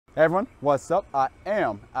Hey everyone, what's up? I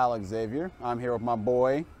am Alex Xavier. I'm here with my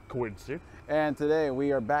boy Quincy. and today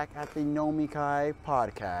we are back at the Nomikai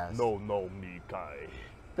podcast. Nomikai.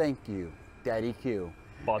 Thank you, Daddy Q.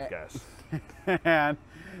 Podcast. And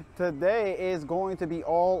today is going to be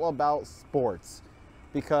all about sports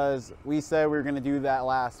because we said we were going to do that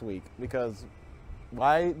last week. Because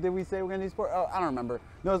why did we say we're going to do sports? Oh, I don't remember.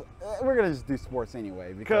 No, we're going to just do sports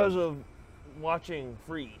anyway. Because of watching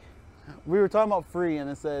Free. We were talking about Free and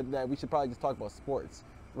it said that we should probably just talk about sports.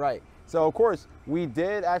 Right. So, of course, we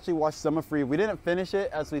did actually watch some of Free. We didn't finish it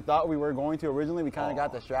as we thought we were going to originally. We kind of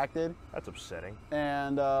got distracted. That's upsetting.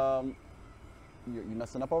 And you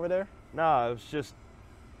messing up over there? No, it was just...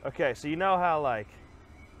 Okay, so you know how, like,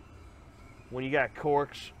 when you got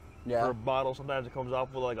corks for a bottle, sometimes it comes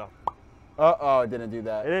off with, like, a... Uh-oh, it didn't do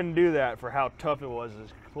that. It didn't do that for how tough it was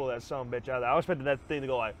to pull that son of a bitch out of there. I was expecting that thing to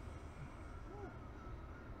go, like...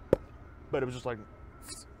 But it was just like...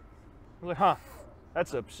 I was like, huh,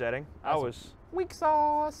 that's upsetting. That's I was... Weak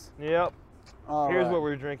sauce. Yep. Here's what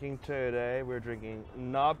we're drinking today. We're drinking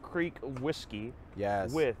Knob Creek whiskey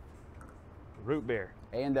with root beer.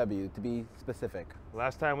 A&W, to be specific.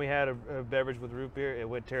 Last time we had a beverage with root beer, it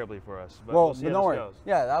went terribly for us. But Well, we'll see how don't this worry. goes.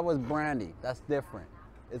 Yeah, that was brandy. That's different.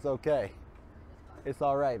 It's okay. It's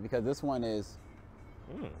all right because this one is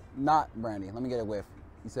not brandy. Let me get a whiff.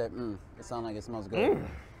 You said, it sounds like it smells good.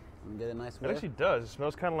 Let me get a nice whiff. It actually does. It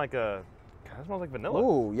smells kind of like a... It smells like vanilla.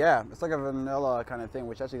 Ooh, yeah. It's like a vanilla kind of thing,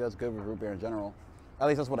 which actually does good with root beer in general. At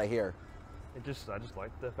least that's what I hear. I just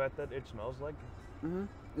like the fact that it smells like...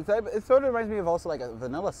 It sort of reminds me of also like a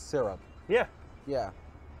vanilla syrup. Yeah. Yeah.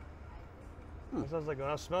 It sounds like when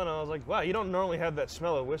I was smelling it, I was like, wow, you don't normally have that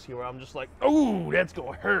smell of whiskey where I'm just like, oh, that's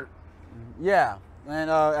going to hurt. Yeah.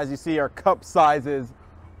 And as you see, our cup sizes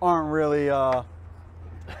aren't really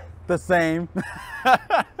the same.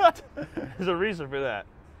 There's a reason for that.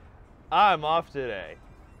 I'm off today.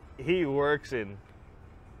 He works in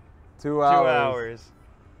 2 hours. 2 hours.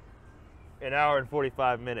 An hour and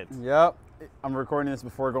 45 minutes. Yep. I'm recording this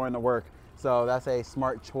before going to work. So that's a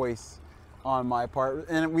smart choice on my part.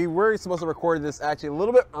 And we were supposed to record this actually a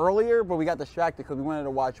little bit earlier, but we got distracted because we wanted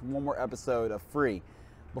to watch one more episode of Free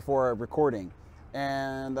before recording.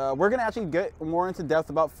 And we're going to actually get more into depth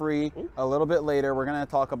about Free a little bit later. We're going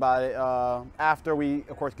to talk about it after we,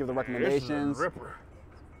 of course, give the recommendations. This is a ripper.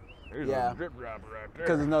 There's a rip rapper right there.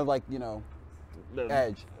 Because there's no, like, The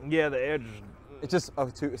edge. Yeah, the edge. It's just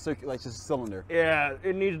like just a cylinder. Yeah,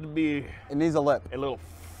 it needs to be... It needs a lip. A little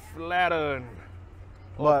flatter and...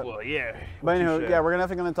 But, well, yeah. But anyway, yeah, we're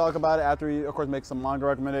definitely going to talk about it after we, of course, make some manga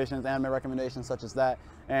recommendations, anime recommendations, such as that.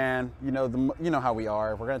 And you know how we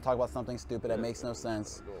are. We're going to talk about something stupid that makes no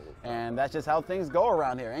sense, and that's just how things go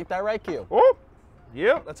around here. Ain't that right, Q? Oh,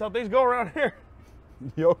 yep. That's how things go around here.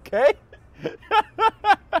 You okay?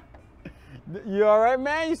 You all right,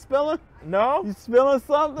 man? You spilling? No. You spilling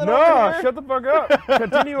something? No. Shut the fuck up.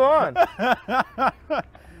 Continue on.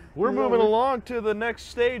 We're moving along to the next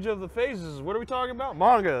stage of the phases. What are we talking about?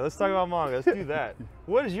 Manga. Let's talk about manga. Let's do that.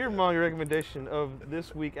 What is your manga recommendation of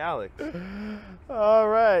this week, Alex? All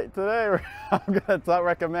right. Today I'm going to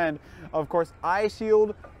recommend, of course, Eye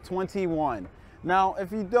Shield 21. Now,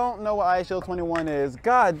 if you don't know what Eye Shield 21 is,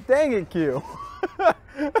 God dang it, Q.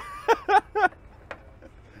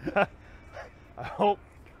 I hope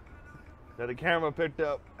that the camera picked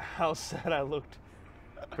up how sad I looked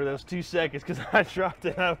for those 2 seconds because I dropped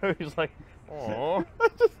it and I was like, oh.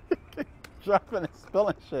 Just dropping and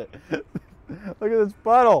spilling shit. Look at this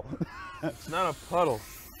puddle. It's not a puddle.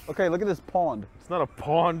 Okay, look at this pond. It's not a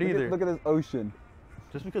pond either. Look at this ocean.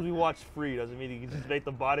 Just because we watch Free doesn't mean you can just make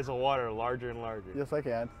the bodies of water larger and larger. Yes, I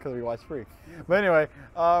can, because we watch Free. But anyway,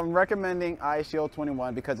 I'm recommending Eye Shield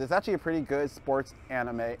 21 because it's actually a pretty good sports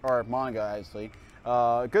anime, or manga, actually.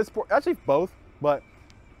 Good sport, actually both, but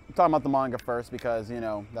I'm talking about the manga first because,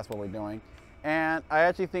 that's what we're doing. And I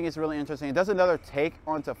actually think it's really interesting. It does another take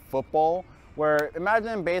onto football, where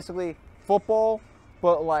imagine basically football,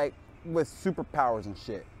 but like with superpowers and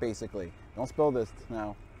shit, basically. Don't spill this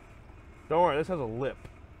now. Don't worry, this has a lip.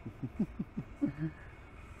 Yeah,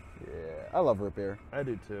 I love root beer. I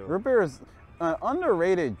do too. Root beer is an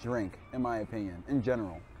underrated drink, in my opinion, in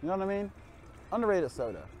general. You know what I mean? Underrated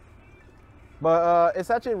soda. But it's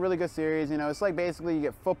actually a really good series. It's like basically you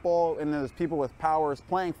get football and there's people with powers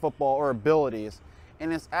playing football or abilities.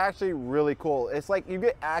 And it's actually really cool. It's like you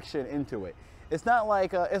get action into it. It's not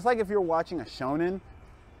like, it's like if you're watching a shonen,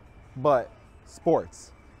 but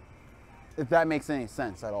sports. If that makes any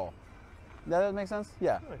sense at all. That make sense?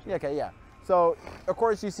 Yeah. Yeah, okay, yeah. So, of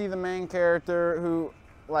course, you see the main character who,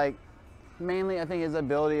 like, mainly I think his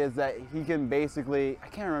ability is that he can basically, I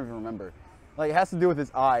can't remember, Like it has to do with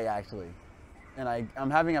his eye actually, and I'm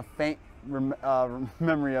having a faint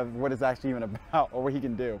memory of what it's actually even about or what he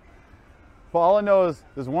can do. But all I know is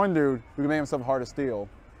there's one dude who can make himself hard to steal,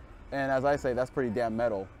 and as I say, that's pretty damn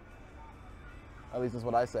metal. At least that's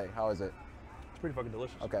what I say. How is it? It's pretty fucking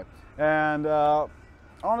delicious. Okay, and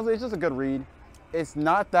honestly, it's just a good read. It's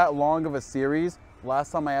not that long of a series.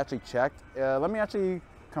 Last time I actually checked, let me actually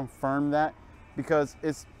confirm that because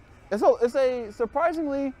it's a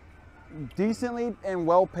surprisingly decently and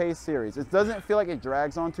well-paced series. It doesn't feel like it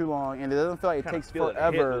drags on too long, and it doesn't feel like it takes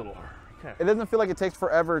forever. It doesn't feel like it takes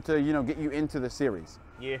forever to get you into the series.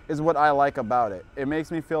 Yeah, is what I like about it. It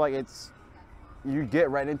makes me feel like you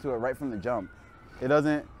get right into it right from the jump. It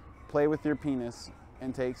doesn't play with your penis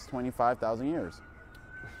and takes 25,000 years.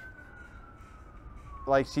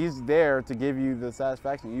 Like she's there to give you the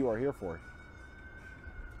satisfaction you are here for.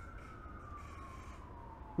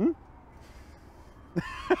 Hmm?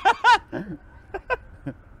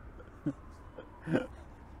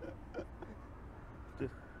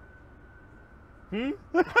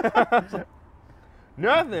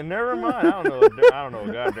 Nothing. Never mind. I don't know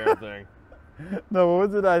a goddamn thing. No, what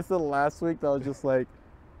was it I said last week that was just like,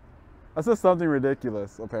 I said something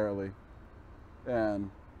ridiculous apparently,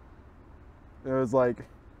 and it was like,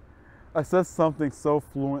 I said something so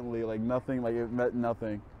fluently, like nothing, like it meant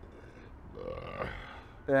nothing,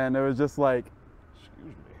 and it was just like,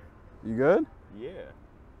 excuse me. You good? Yeah.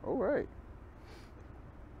 All right.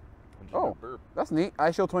 Oh, that's neat.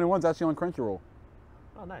 iShield 21 is actually on Crunchyroll.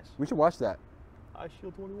 Oh, nice. We should watch that.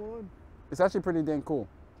 iShield 21. It's actually pretty dang cool.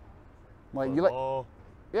 Like football.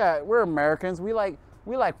 Yeah, we're Americans. We like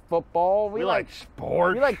football. We like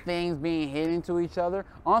sports. We like things being hit into each other.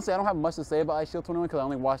 Honestly, I don't have much to say about iShield 21 because I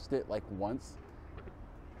only watched it like once,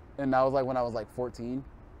 and that was like when I was like 14.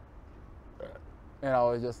 And I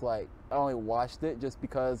was just like, I only watched it just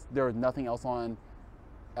because there was nothing else on.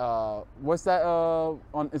 What's that?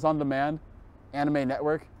 It's on demand, Anime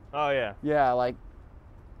Network. Oh yeah. Yeah, like,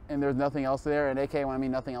 and there's nothing else there. And AK, when I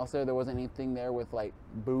mean nothing else there wasn't anything there with like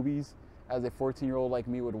boobies, as a 14-year-old like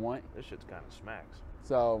me would want. This shit's kind of smacks.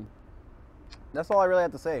 So that's all I really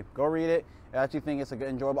have to say. Go read it. I actually think it's a good,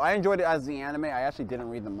 enjoyable. I enjoyed it as the anime. I actually didn't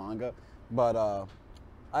read the manga, but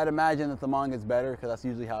I'd imagine that the manga is better because that's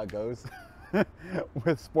usually how it goes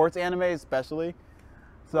with sports anime, especially.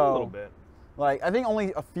 So a little bit. Like, I think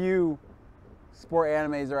only a few sport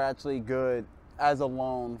animes are actually good as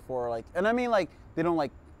alone for like, and I mean like they don't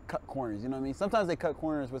like cut corners. You know what I mean? Sometimes they cut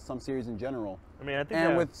corners with some series in general. I mean, I think.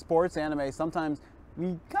 And with sports anime, sometimes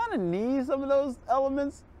we kind of need some of those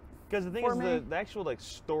elements. Because the thing is, the actual like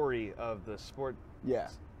story of the sport,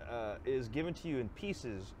 is given to you in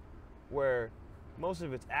pieces, where most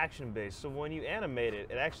of it's action based. So when you animate it,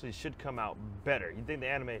 it actually should come out better. You think the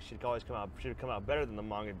anime should come out better than the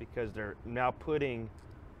manga because they're now putting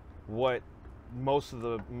what most of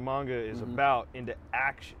the manga is about into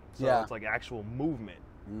action. So it's like actual movement.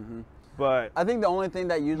 But I think the only thing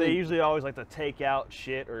that they usually always like to take out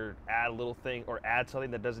shit or add a little thing or add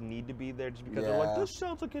something that doesn't need to be there just because they're like, this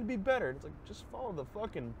sounds like it'd be better. And it's like, just follow the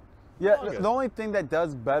fucking manga. The only thing that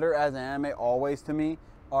does better as an anime always to me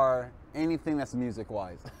are anything that's music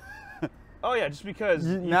wise. Oh yeah, just because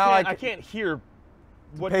I can't hear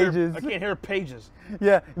what pages. I can't hear pages.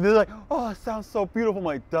 Yeah, they're like, oh, it sounds so beautiful. I'm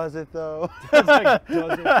like, does it though? It's like,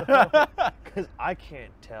 does it though? Because I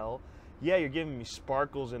can't tell. Yeah, you're giving me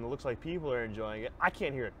sparkles and it looks like people are enjoying it. I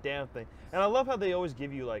can't hear a damn thing. And I love how they always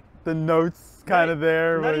give you like the notes kind of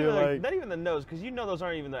there. Not where even, not even the notes, because you know those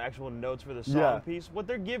aren't even the actual notes for the song piece. What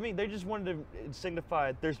they're giving, they just wanted to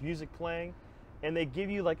signify there's music playing, and they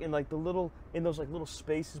give you like in those little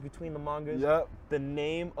spaces between the mangas, the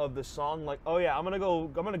name of the song. Like, oh yeah, I'm gonna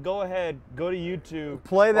go ahead, go to YouTube,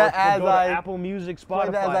 play that go to Apple Music, Spotify.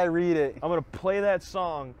 Play that as I read it. I'm gonna play that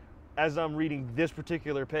song as I'm reading this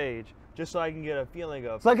particular page, just so I can get a feeling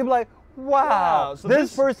of. So I can be like, wow, so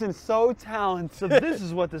this person's so talented. So this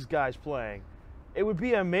is what this guy's playing. It would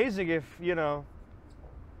be amazing if,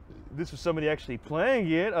 this was somebody actually playing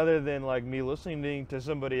it other than like me listening to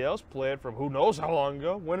somebody else play it from who knows how long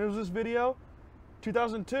ago. When was this video?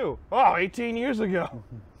 2002. Oh, 18 years ago.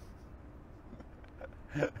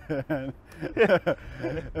 And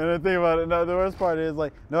the thing about it, no, the worst part is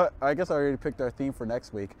like, no, I guess I already picked our theme for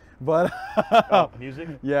next week, but music?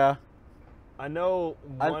 Yeah. I know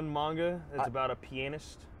one manga that's about a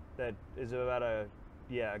pianist that is about a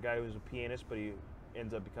guy who's a pianist, but he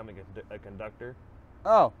ends up becoming a conductor.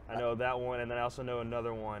 Oh. I know that one, and then I also know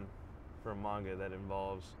another one from manga that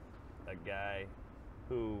involves a guy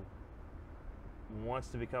who wants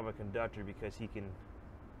to become a conductor because he can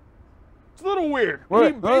It's a little weird.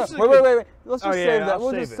 Wait. Let's just Oh, yeah, save that. I'll We'll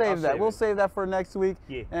save just it. save I'll that. save We'll it. save that for next week,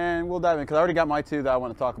 Yeah. and we'll dive in because I already got my two that I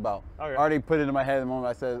want to talk about. Okay. I already put it in my head the moment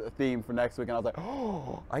I said a theme for next week, and I was like,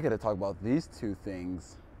 oh, I got to talk about these two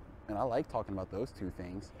things, and I like talking about those two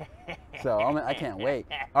things. So I can't wait.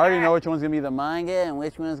 I already know which one's gonna be the manga and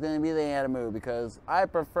which one's gonna be the anime because I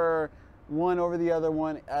prefer one over the other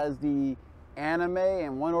one as the anime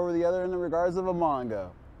and one over the other in the regards of a manga.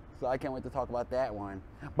 So I can't wait to talk about that one.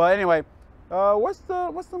 But anyway, what's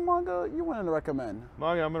the manga you wanted to recommend?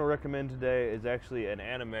 Manga I'm going to recommend today is actually an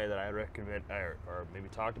anime that I recommend or maybe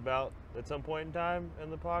talked about at some point in time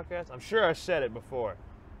in the podcast. I'm sure I said it before,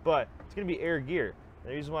 but it's going to be Air Gear.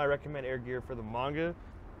 The reason why I recommend Air Gear for the manga,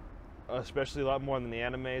 especially a lot more than the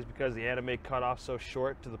anime, is because the anime cut off so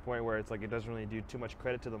short to the point where it's like it doesn't really do too much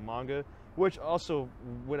credit to the manga, which also,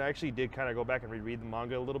 when I actually did kind of go back and reread the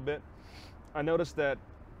manga a little bit, I noticed that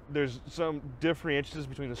there's some differences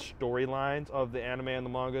between the storylines of the anime and the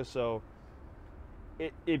manga. So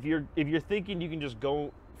if you're thinking you can just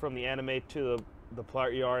go from the anime to the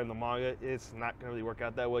plot you are in the manga, it's not going to really work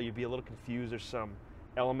out that well. You'd be a little confused. There's some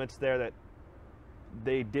elements there that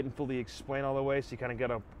they didn't fully explain all the way, so you kind of got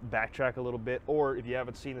to backtrack a little bit. Or if you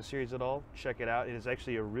haven't seen the series at all, check it out. It is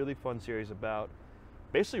actually a really fun series about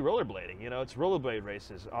basically rollerblading. You know, it's rollerblade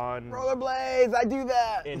races on Rollerblades, I do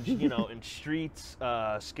that. in in streets,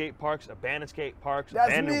 skate parks, abandoned skate parks, That's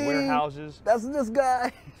abandoned me. warehouses. That's this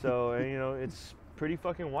guy. So it's pretty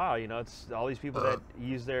fucking wild. It's all these people that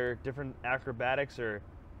use their different acrobatics, or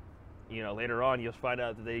later on you'll find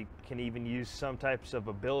out that they can even use some types of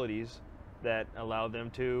abilities that allow them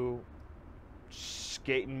to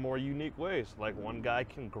skate in more unique ways. Like one guy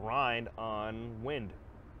can grind on wind.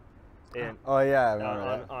 And Oh yeah, I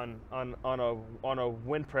remember that. on a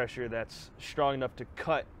wind pressure that's strong enough to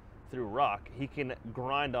cut through rock, he can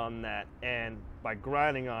grind on that, and by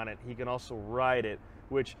grinding on it, he can also ride it.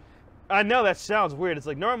 Which I know that sounds weird. It's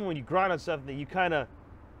like normally when you grind on something, you kind of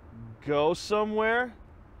go somewhere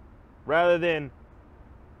rather than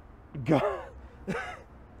go.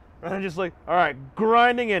 And I'm just like, all right,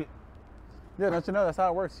 grinding and Yeah, don't you know that's how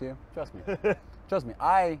it works, Hugh? Trust me. Trust me.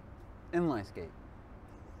 I inline skate.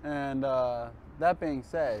 And that being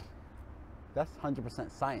said, that's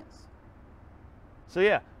 100% science. So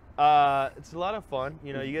yeah, it's a lot of fun.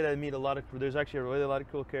 You get to meet a lot of. There's actually a lot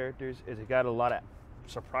of cool characters. It's got a lot of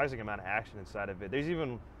surprising amount of action inside of it. There's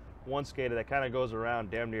even one skater that kind of goes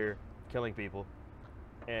around damn near killing people,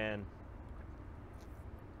 and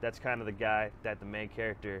that's kind of the guy that the main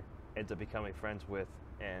character ends up becoming friends with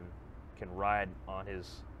and can ride on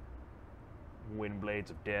his wind blades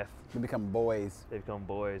of death. They become boys. They become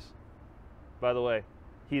boys. By the way,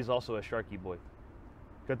 he's also a Sharky boy.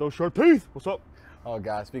 Got those shark teeth. What's up? Oh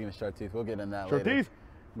God, speaking of shark teeth, we'll get into that Shark later. teeth.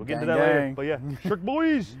 We'll get into Gang, that later. gang. But yeah, Shark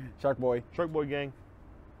boys. Shark boy. Shark boy gang.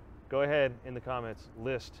 Go ahead in the comments,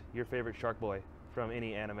 list your favorite Shark boy from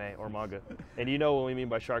any anime or manga. And you know what we mean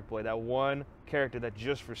by Shark boy. That one character that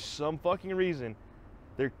just for some fucking reason,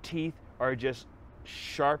 their teeth are just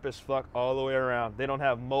sharp as fuck all the way around. They don't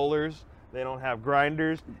have molars. They don't have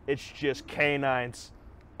grinders. It's just canines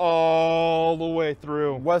all the way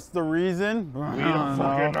through. What's the reason? We don't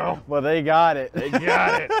fucking know. Well, they got it. They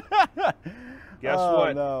got it. Guess Oh,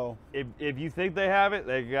 what? No. If you think they have it,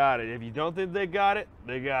 they got it. If you don't think they got it,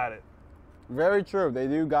 they got it. Very true. They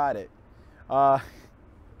do got it. That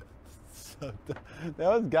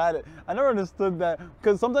was got it. I never understood that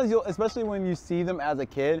because sometimes you'll, especially when you see them as a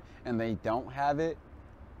kid and they don't have it,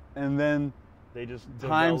 and then They just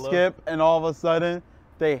time develop skip and all of a sudden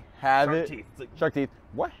they have shark it. teeth. It's like, Shark teeth.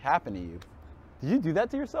 What happened to you? Did you do that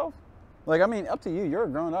to yourself? Like, I mean, up to you. You're a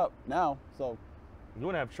grown up now, so. you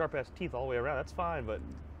want to have sharp ass teeth all the way around. That's fine, but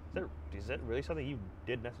is that really something you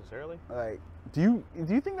did necessarily? Like, do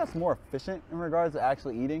you think that's more efficient in regards to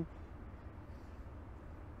actually eating?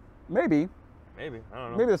 Maybe. Maybe. I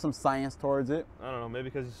don't know. Maybe there's some science towards it. I don't know. Maybe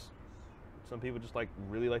because some people just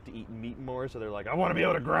really like to eat meat more, so they're like, I want to be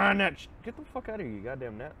able to grind that. Get the fuck out of here, you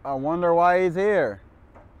goddamn gnat. I wonder why he's here.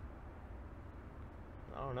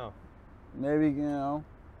 I don't know. Maybe, you know.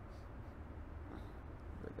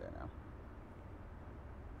 Right there now.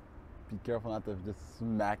 Be careful not to just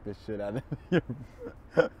smack the shit out of you.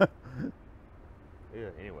 Yeah.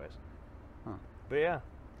 Anyways. Huh. But yeah.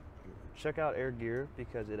 Check out Air Gear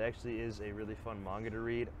because it actually is a really fun manga to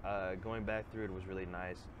read. Going back through it was really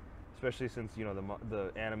nice, especially since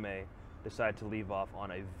the anime decided to leave off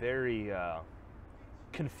on a very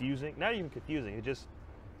confusing, not even confusing, it just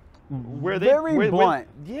very blunt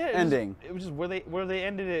ending. It was just where they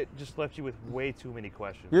ended it. Just left you with way too many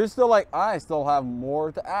questions. You're still like, I still have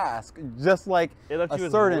more to ask. Just like It left a you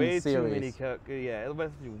with certain way series. too many. It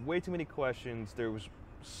left you way too many questions. There was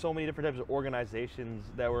so many different types of organizations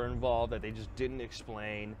that were involved that they just didn't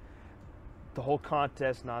explain. The whole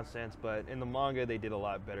contest nonsense. But in the manga, they did a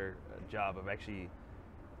lot better job of actually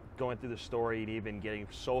going through the story and even getting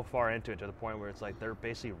so far into it to the point where it's like they're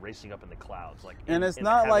basically racing up in the clouds, like. And it's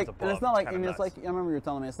not like, I remember you were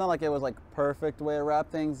telling me, it's not like it was like perfect way to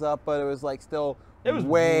wrap things up, but it was like still. It was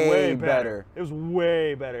way better. It was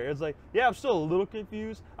way better. It's like, yeah, I'm still a little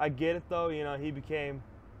confused. I get it though. You know, he became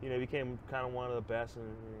kind of one of the best,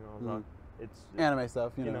 and it's anime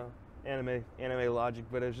stuff. You know. Anime logic,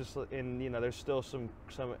 but it's just, and there's still some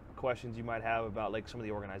questions you might have about like some of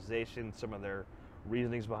the organizations, some of their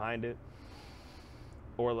reasonings behind it,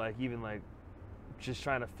 or like even like just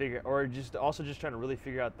trying to figure, or just trying to really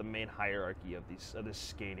figure out the main hierarchy of this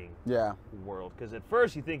skating world. Because at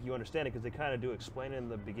first you think you understand it because they kind of do explain it in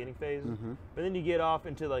the beginning phase, but then you get off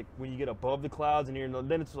into like when you get above the clouds and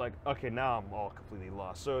then it's like, okay, now I'm all completely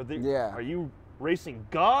lost. So are you racing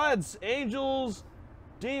gods, angels,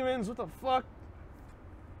 demons? What the fuck?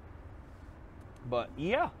 But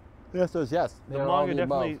yeah. Yes, yes. The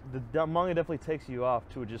manga definitely takes you off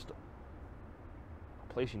to just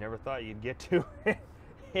a place you never thought you'd get to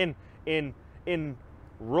in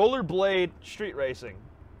rollerblade street racing.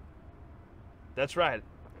 That's right.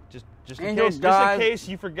 Just in case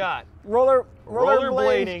you forgot.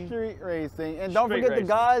 Rollerblading street racing, and don't forget the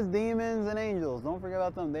gods, demons, and angels. Don't forget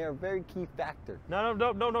about them. They are a very key factor. No.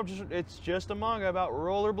 It's just a manga about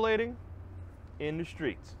rollerblading in the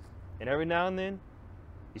streets, and every now and then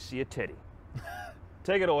you see a titty.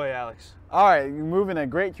 Take it away, Alex. All right, you're moving a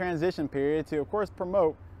great transition period to, of course,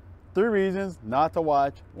 promote 3 reasons not to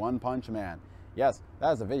watch One Punch Man. Yes,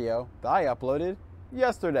 that is a video that I uploaded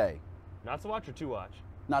yesterday. Not to watch or to watch?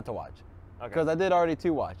 Not to watch. Okay. Because I did already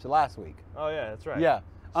to watch last week. Oh yeah, that's right. Yeah.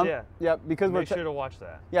 Yeah, because make sure to watch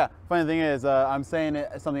that. Yeah, funny thing is, I'm saying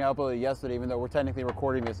it something I uploaded yesterday, even though we're technically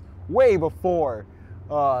recording this way before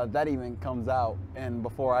that even comes out, and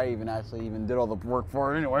before I even actually did all the work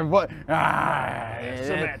for it anyway. But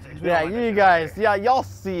semantics. Yeah, you guys, y'all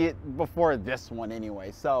see it before this one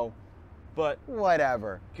anyway. So, but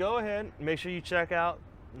whatever. Go ahead, make sure you check out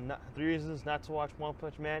 3 reasons not to watch One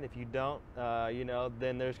Punch Man. If you don't,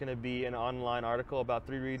 then there's going to be an online article about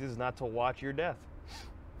 3 reasons not to watch your death.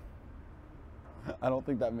 I don't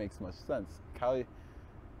think that makes much sense, Kylie.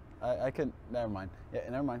 I could, never mind. Yeah,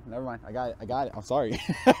 never mind. I got it. I'm sorry.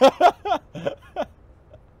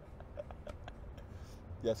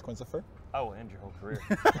 Yes, Quincyfer? I will end your whole career.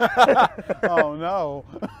 Oh no.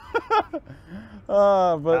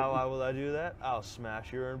 But how will I do that? I'll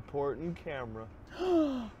smash your important camera.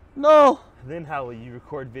 No. Then how will you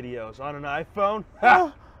record videos on an iPhone?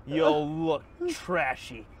 Ha! You'll look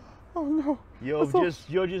trashy. Oh no.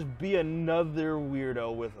 You'll just be another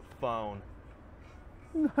weirdo with a phone.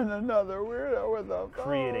 Another weirdo with a phone.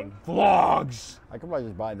 Creating vlogs. I could probably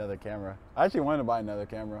just buy another camera. I actually wanted to buy another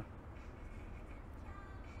camera.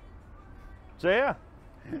 So yeah,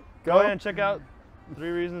 go ahead and check out 3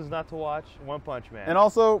 reasons not to watch One Punch Man. And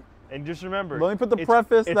also, and just remember, let me put the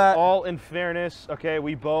preface it's that all in fairness. Okay,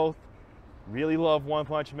 we both really love One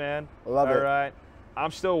Punch Man. Love it. All right.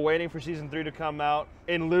 I'm still waiting for season 3 to come out.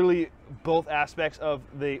 In literally both aspects of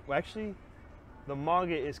the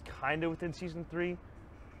manga is kind of within season 3.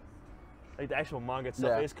 Like the actual manga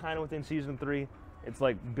itself is kind of within season 3. It's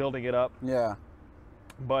like building it up. Yeah.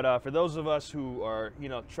 But for those of us who are,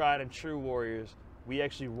 tried and true warriors, we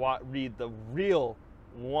actually read the real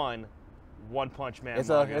One Punch Man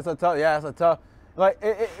manga. It's a tough. Like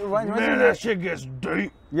that shit gets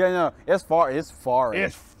deep. Yeah, no, it's far. It's far.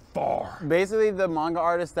 Basically, the manga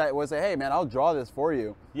artist that would say, "Hey, man, I'll draw this for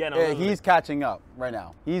you." Yeah, no. He's catching up right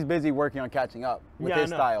now. He's busy working on catching up with his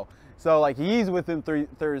style. So like he's within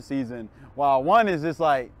third season, while One is just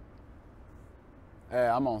like, "Hey,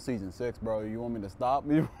 I'm on season 6, bro. You want me to stop?"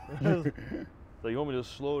 So you want me to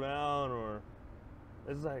slow down, or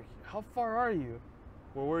it's like, how far are you?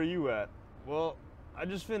 Well, where are you at? Well, I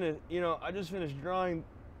just finished drawing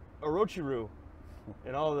Orochimaru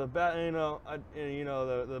and all the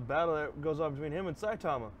the battle that goes on between him and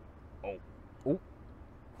Saitama. Oh.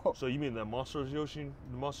 So you mean the Monster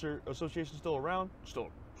Association still around? Still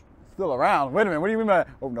around? Wait a minute. What do you mean by that?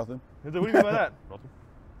 Oh, nothing. What do you mean by that? Nothing.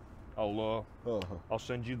 I'll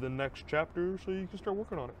send you the next chapter so you can start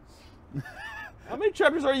working on it. How many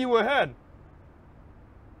chapters are you ahead?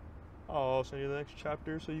 I'll send you the next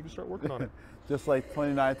chapter so you can start working on it. Just like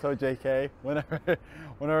 29 told JK whenever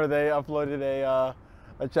they uploaded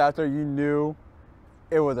A chapter you knew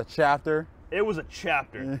it was a chapter. It was a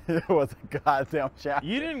chapter. It was a goddamn chapter.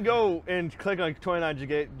 You didn't go and click on 29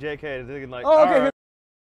 JK thinking like, Oh, okay. all right.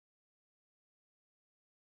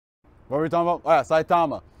 What were we talking about? Oh, yeah,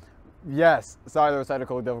 Saitama. Yes. Sorry, there were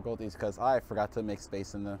technical difficulties because I forgot to make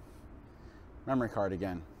space in the memory card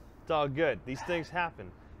again. It's all good. These things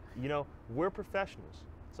happen. You know, we're professionals.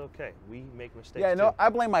 It's okay. We make mistakes. Yeah, no, too. I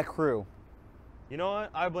blame my crew. You know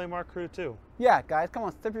what? I blame our crew too. Yeah, guys, come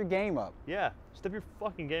on, step your game up. Yeah, step your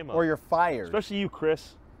fucking game up. Or you're fired. Especially you,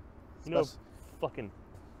 Chris. You know, fucking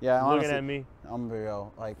yeah, looking honestly, at me. I'm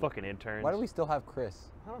real. Like, fucking interns. Why do we still have Chris?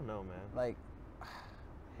 I don't know, man. Like,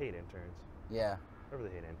 hate interns. Yeah. I really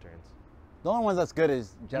hate interns. The only one that's good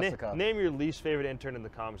is Jessica. Name your least favorite intern in the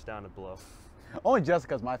comments down below. Only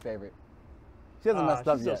Jessica's my favorite. She hasn't messed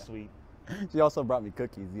up she's yet. So sweet. She also brought me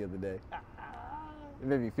cookies the other day. It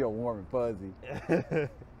made me feel warm and fuzzy.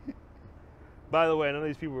 By the way, none of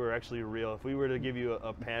these people were actually real. If we were to give you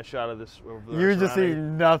a pan shot of this, you would just see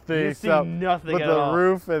nothing. You'd see nothing but at the all.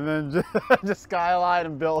 roof and then just skyline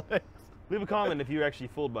and buildings. Leave a comment if you're actually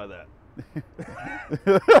fooled by that.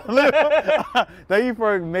 Thank you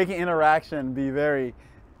for making interaction be very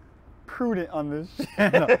prudent on this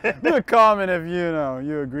channel. Leave a comment if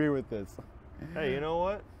you agree with this. Hey, you know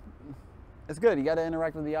what? It's good. You got to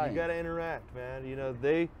interact with the audience. You got to interact, man. You know,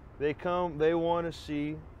 they come, they want to see.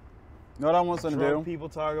 You know what I almost want to do? People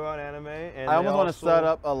talk about anime, and I almost want to set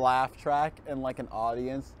up a laugh track and like an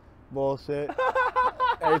audience bullshit.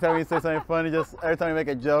 Every time we say something funny, every time we make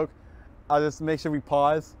a joke, I'll just make sure we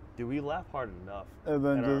pause. Do we laugh hard enough? And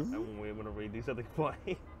then when we do something funny.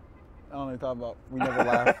 I don't know what you're talking about. We never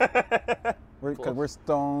laugh. Because we're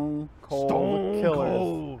stone cold killers.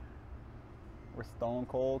 Cold. We're stone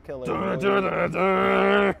cold killers. It's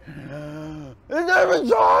David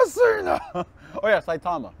Johnson! Oh yeah,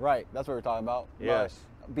 Saitama. Right, that's what we're talking about. Yes.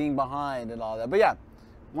 Being behind and all that. But yeah,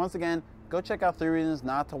 once again, go check out 3 reasons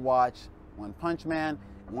not to watch One Punch Man.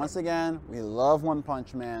 And once again, we love One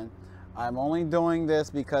Punch Man. I'm only doing this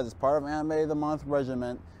because it's part of Anime of the Month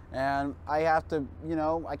regiment, and I have to,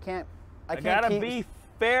 I can't gotta be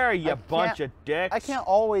fair, you bunch of dicks. I can't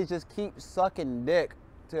always just keep sucking dick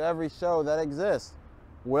to every show that exists.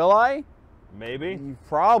 Will I? Maybe.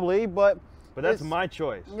 Probably, but that's my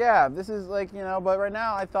choice. Yeah, this is like, but right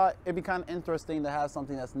now I thought it'd be kind of interesting to have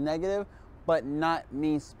something that's negative, but not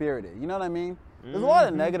mean-spirited. You know what I mean? There's a lot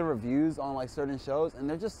of negative reviews on like certain shows, and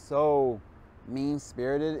they're just so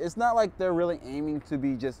mean-spirited. It's not like they're really aiming to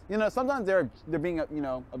be just, sometimes they're being,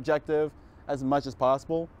 objective as much as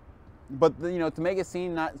possible, but to make it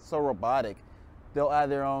seem not so robotic, they'll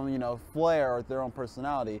add their own, flair or their own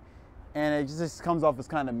personality, and it just comes off as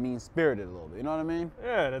kind of mean-spirited a little bit. You know what I mean?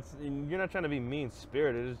 Yeah, you're not trying to be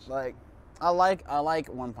mean-spirited. It's like, I like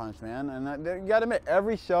One Punch Man, and you gotta admit,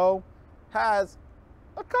 every show has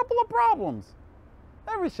a couple of problems.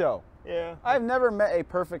 Every show. Yeah. I've never met a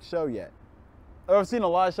perfect show yet. I've seen a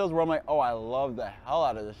lot of shows where I'm like, oh, I love the hell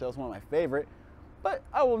out of this show. It's one of my favorite. But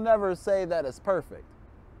I will never say that it's perfect.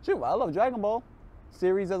 Shoot, I love Dragon Ball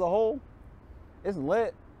series as a whole. It's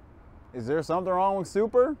lit. Is there something wrong with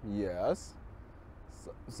Super? Yes.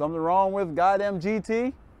 Something wrong with goddamn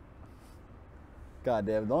GT?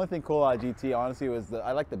 Goddamn. The only thing cool about GT, honestly, was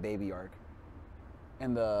I like the baby arc.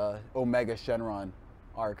 And the Omega Shenron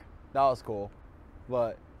arc. That was cool.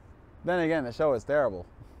 But then again, the show is terrible.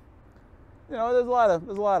 There's a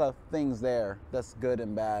lot of things there that's good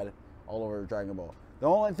and bad all over Dragon Ball. The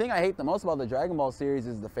only thing I hate the most about the Dragon Ball series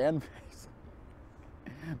is the fan base.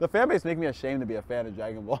 The fan base makes me ashamed to be a fan of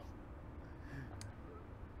Dragon Ball.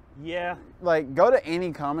 Yeah. Like, go to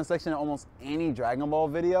any comment section of almost any Dragon Ball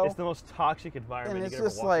video. It's the most toxic environment and it's you could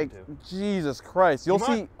just ever walk like, into. Jesus Christ. You'll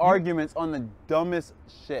see arguments on the dumbest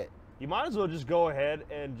shit. You might as well just go ahead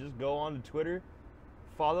and just go on to Twitter,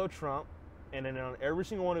 follow Trump, and then on every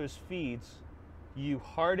single one of his feeds, you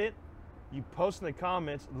heart it, you post in the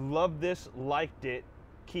comments, love this, liked it,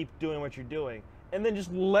 keep doing what you're doing, and then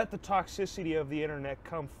just let the toxicity of the internet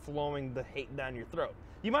come flowing the hate down your throat.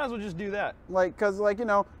 You might as well just do that. Like, cause like,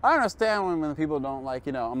 I understand when people don't like,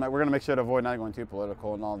 I'm like, we're gonna make sure to avoid not going too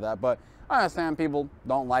political and all that, but I understand people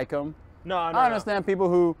don't like him. No, I understand people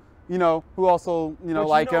who, who also,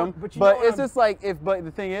 like him. But it's just like, but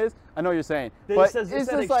the thing is, I know what you're saying. But it's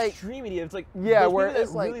just like extremity. It's like, yeah, where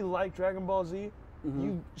it's like, really like Dragon Ball Z,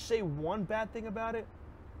 you say one bad thing about it,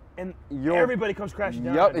 and You're, everybody comes crashing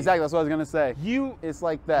down. Yep, exactly. That's what I was gonna say. It's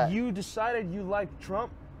like that. You decided you liked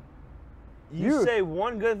Trump. You say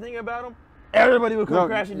one good thing about him, everybody will come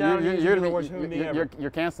crashing down. You're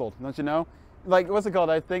canceled, don't you know? Like, what's it called?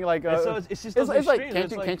 I think like. So it's just it's like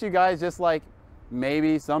can't you guys just like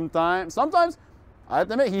maybe sometimes I have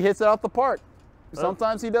to admit, he hits it out the park.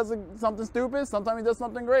 Sometimes he does something stupid. Sometimes he does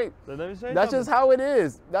something great. That's just how it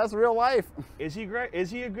is. That's real life. Is he great?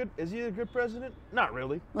 Is he a good president? Not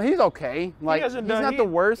really. Well, he's okay. Like he's not the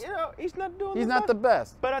worst. You know, he's not doing. He's not the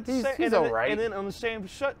best. But at the he's alright. And then on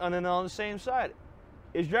the same side,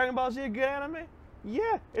 is Dragon Ball Z a good anime?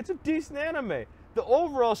 Yeah, it's a decent anime. The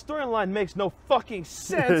overall storyline makes no fucking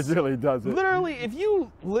sense. It really doesn't. Literally, if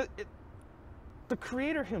you the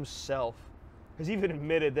creator himself has even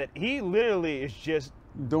admitted that he literally is just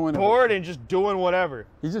bored and just doing whatever.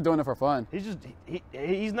 He's just doing it for fun.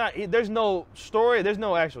 He's not. There's no story. There's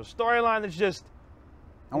no actual storyline. It's just.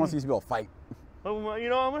 I want to see these people fight. You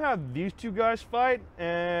know, I'm gonna have these two guys fight,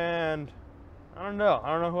 and I don't know.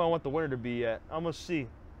 I don't know who I want the winner to be yet. I'm gonna see.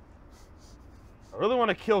 I really want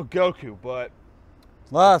to kill Goku, but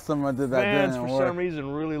someone did that. Fans for some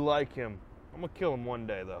reason really like him. I'm gonna kill him one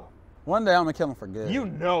day though. One day I'm gonna kill him for good. You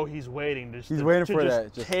know he's waiting. He's waiting for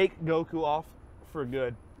that. Just take Goku off for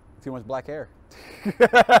good. Too much black hair. Too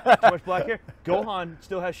much black hair. Gohan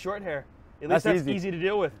still has short hair. At least that's easy to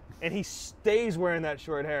deal with. And he stays wearing that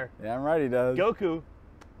short hair. Yeah, I'm right, he does. Goku.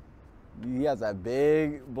 He has that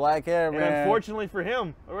big black hair, man. And unfortunately for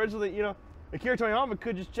him, originally, you know, Akira Toriyama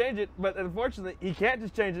could just change it, but unfortunately, he can't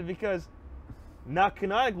just change it because not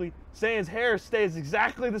canonically, Saiyan's hair stays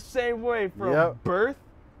exactly the same way from birth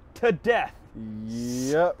to death.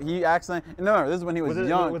 Yep. He actually. No, this is when he was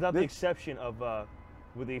young. Without the exception of,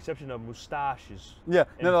 with the exception of mustaches. Yeah.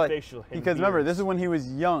 And like, facial. Because remember, this is when he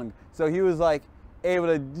was young, so he was like able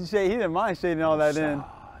to shade. He didn't mind shading all that in,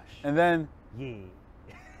 and then he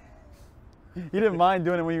didn't mind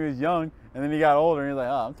doing it when he was young, and then he got older, and he's like,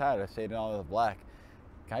 oh, I'm tired of shading all this black.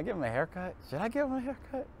 Can I give him a haircut? Should I give him a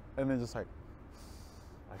haircut? And then just like.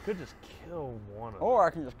 I could just kill one of them. Or I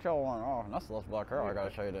can just kill one off. That's less black hair I gotta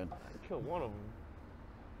shade in. I could kill one of them.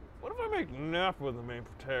 What if I make Nappa the main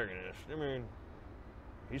protagonist? I mean,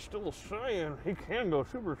 he's still a Saiyan. He can go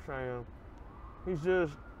Super Saiyan. He's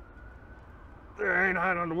just, there ain't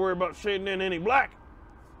nothing to worry about shading in any black.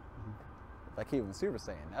 If I keep him Super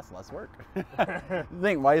Saiyan, that's less work.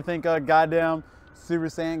 Why you think goddamn Super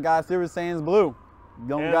Saiyan got Super Saiyan's blue? You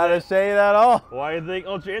don't gotta shade at all. Why you think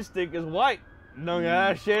Ultra Instinct is white? No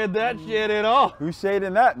gotta shade that shit at all. Who's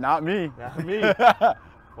shading that? Not me. Not me.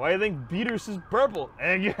 Why do you think Beerus is purple?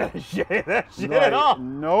 And you gotta shade that shit at all.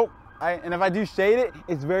 Nope. And if I do shade it,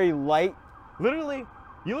 it's very light. Literally,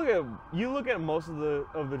 you look at most of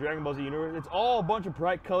the Dragon Ball Z universe. It's all a bunch of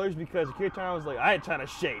bright colors because Akira Toriyama was like, I ain't trying to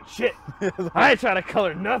shade shit. I ain't trying to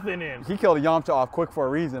color nothing in. He killed Yamcha off quick for a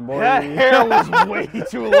reason, boy. That hair was way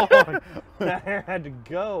too long. That hair had to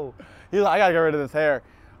go. He's like, I gotta get rid of this hair.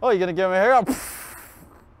 Oh, you gonna give him a haircut?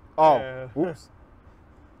 Oh, oops.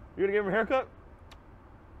 You gonna give him a haircut?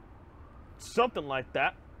 Something like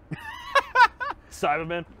that.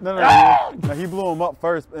 Cyberman. No, he blew him up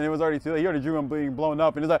first, and it was already too late. He already drew him being blown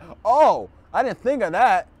up, and he's like, oh, I didn't think of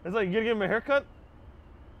that. It's like, you gonna give him a haircut?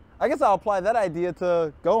 I guess I'll apply that idea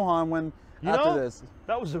to Gohan after this.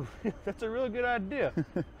 That's a really good idea.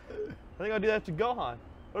 I think I'll do that to Gohan.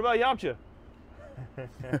 What about Yamcha?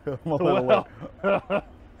 Well,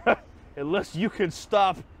 unless you can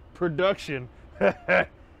stop production,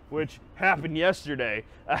 which happened yesterday.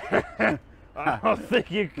 I don't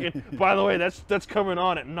think you can. By the way, that's coming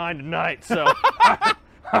on at 9 tonight, so.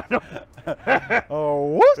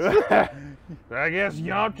 Oh, whoops. I guess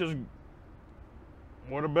Yamcha's.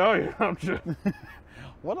 What about Yamcha?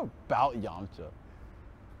 What about Yamcha?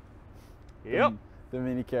 Yep. The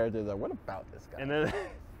mini characters are, what about this guy? And then,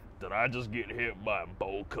 did I just get hit by a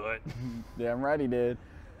bowl cut? Damn right he did.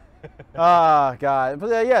 Ah, God. But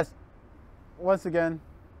yes, once again,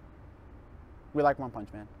 we like One Punch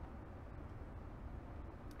Man.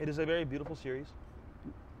 It is a very beautiful series.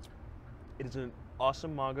 It is an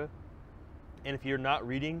awesome manga. And if you're not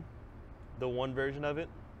reading the one version of it,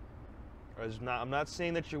 I'm not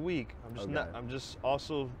saying that you're weak. I'm just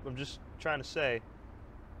trying to say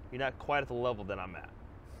you're not quite at the level that I'm at.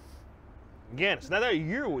 Again, it's not that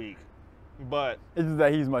you're weak, but it's just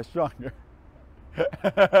that he's much stronger.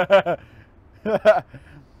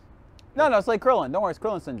 No, it's like Krillin. Don't worry, it's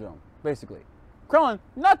Krillin syndrome, basically. Krillin,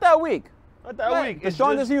 not that weak. Not that weak. The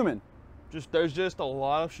strongest human. There's just a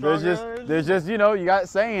lot of stronger. There's just you got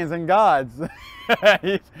Saiyans and gods.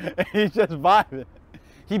 he's just vibing.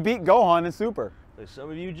 He beat Gohan in Super. Some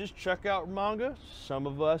of you just check out manga. Some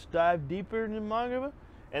of us dive deeper into manga.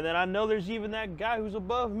 And then I know there's even that guy who's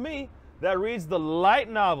above me that reads the light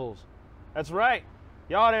novels. That's right.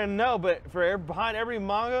 Y'all didn't know, but behind every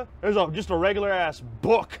manga, there's just a regular ass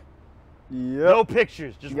book. Yep. No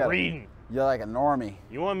pictures, just reading. You're like a normie.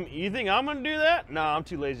 You think I'm gonna do that? No, I'm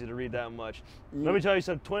too lazy to read that much. Let me tell you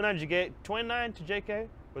something. 29 to JK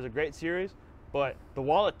was a great series, but the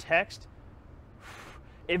wall of text.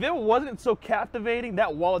 If it wasn't so captivating,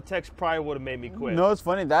 that wall of text probably would have made me quit. No, it's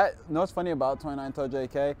funny what's funny about 29 to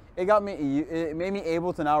JK? It made me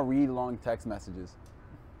able to now read long text messages.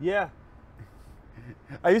 Yeah.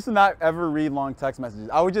 I used to not ever read long text messages.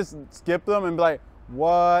 I would just skip them and be like,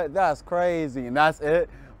 "What? That's crazy," and that's it.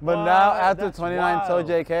 But What? now after That's 29 wild.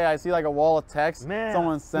 to JK, I see like a wall of text Man,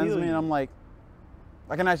 someone I sends feel me, and you. I'm like,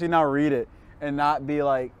 I can actually now read it and not be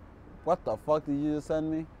like, "What the fuck did you just send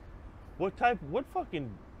me?" What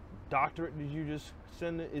fucking doctorate did you just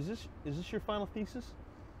send? Is this your final thesis?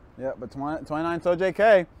 Yeah, but 29 to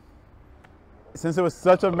JK, since it was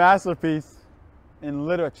such a masterpiece in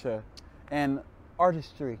literature and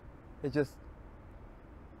artistry, it just,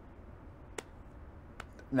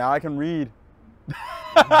 now I can read.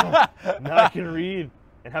 Now I can read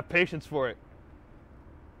and have patience for it.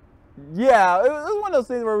 Yeah, it was one of those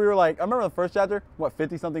things where we were like, I remember the first chapter,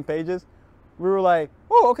 50-something pages? We were like,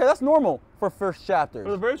 oh, okay, that's normal for first chapters.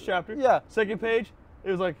 For the first chapter. Yeah. Second page,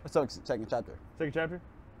 it was like So, second chapter. second chapter.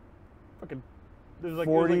 Fucking. It was like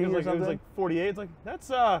 40 it was or like, it was something? like 48. It's like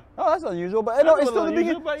that's Oh, that's unusual, but no, That's a it's still little the beginning.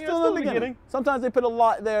 unusual, but yeah, Still the beginning. Sometimes they put a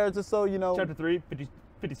lot there just so, you know. chapter 3,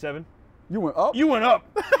 57. You went up? You went up.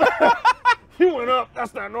 You went up.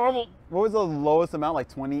 That's not normal. What was the lowest amount, like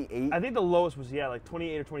 28? I think the lowest was like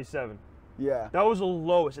 28 or 27. Yeah. That was the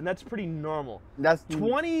lowest, and that's pretty normal. That's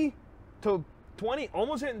 20 to 20,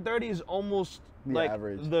 almost hitting 30 is almost The like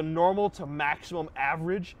average. the normal to maximum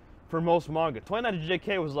average for most manga. 29 to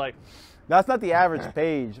JK was like, That's not the average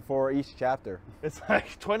page for each chapter. it's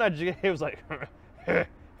like 29 to JK was like,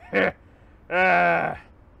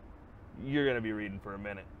 you're gonna be reading for a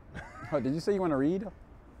minute. Oh, did you say you want to read?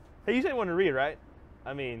 Hey, you said you want to read, right?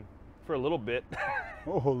 I mean, for a little bit.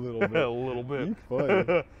 Oh, a little bit. A little bit. You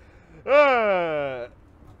funny.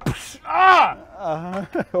 Ah!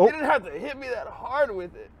 You Oh, didn't have to hit me that hard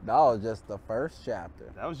with it. that was just the first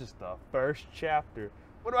chapter. That was just the first chapter.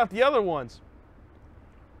 What about the other ones?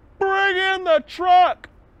 Bring in the truck!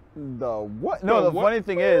 The what? No, The the what? funny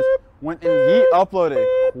thing is, when and he uploaded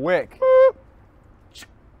quick.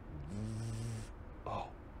 Oh,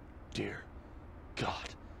 dear God.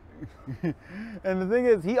 And the thing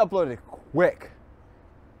is, he uploaded quick.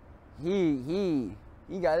 He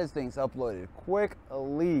got his things uploaded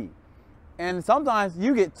quickly. And sometimes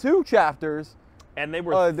you get 2 chapters And they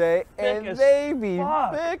were a day, thick and as they be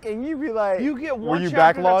fuck. thick, and you be like, You get were one you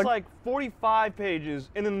chapter backlogged? that's like 45 pages,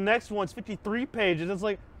 and then the next one's 53 pages. It's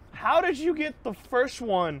like, how did you get the first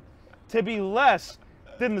one to be less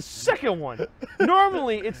than the second one?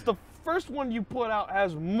 Normally, it's the first one you put out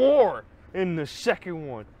has more in the second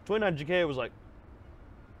one. 29 JK was like,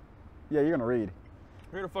 Yeah, you're gonna read.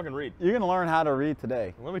 you're gonna fucking read. You're gonna learn how to read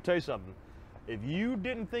today. Let me tell you something. If you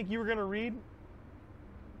didn't think you were gonna read,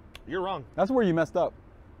 you're wrong. That's where you messed up.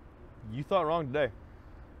 You thought wrong today.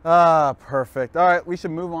 Ah, perfect. All right, we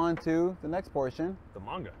should move on to the next portion. The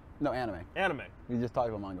manga. No, anime. Anime. We just talked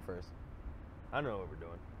about manga first. I know what we're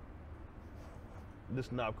doing.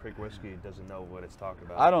 This Knob Creek whiskey doesn't know what it's talking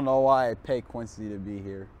about. I don't know why I pay Quincy to be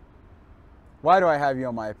here. Why do I have you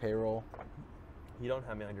on my payroll? You don't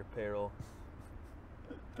have me on your payroll.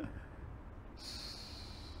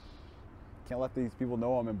 Can't let these people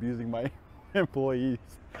know I'm abusing my employees.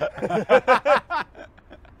 I'm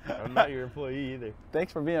not your employee either.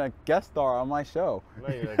 Thanks for being a guest star on my show. I'm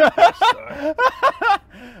not your guest star.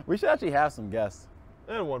 We should actually have some guests.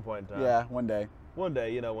 At one point in time. Yeah, one day. One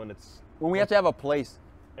day, you know, when it's When we have to have a place.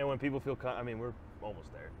 and when people feel, I mean, we're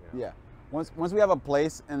almost there. You know? Yeah. Once we have a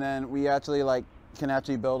place, and then we actually can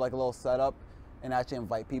actually build like a little setup and actually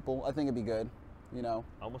invite people, I think it'd be good. You know.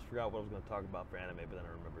 I almost forgot what I was going to talk about for anime, but then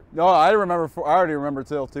I remembered. No, I remember. I already remember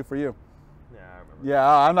too for you. Yeah, I remember. Yeah,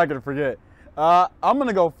 I'm not gonna forget. I'm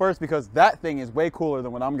gonna go first because that thing is way cooler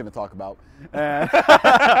than what I'm gonna talk about. And,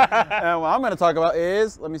 and what I'm gonna talk about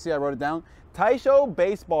is, let me see, I wrote it down. Taisho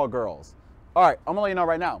Baseball Girls. All right, I'm gonna let you know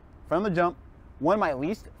right now. From the jump, one of my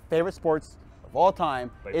least favorite sports of all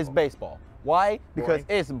time is baseball. Why? Because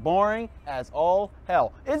it's boring as all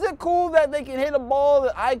hell. Is it cool that they can hit a ball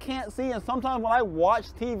that I can't see? And sometimes when I watch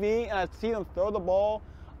TV and I see them throw the ball,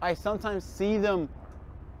 I sometimes see them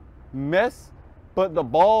miss, but the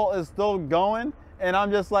ball is still going. And I'm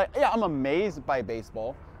just like, yeah, I'm amazed by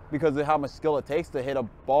baseball because of how much skill it takes to hit a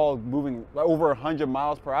ball moving over 100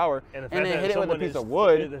 miles per hour and then hit it with a piece of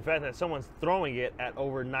wood. The fact that someone's throwing it at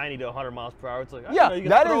over 90 to 100 miles per hour, it's like, I Yeah, didn't know you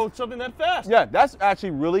that can throw is- something that fast. Yeah, that's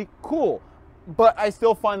actually really cool. But I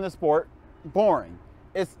still find the sport boring.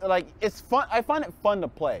 It's like, it's fun. I find it fun to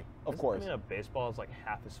play. of course. I mean, a baseball is like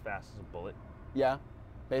half as fast as a bullet. Yeah,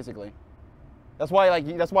 basically. That's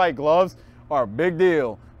why gloves are a big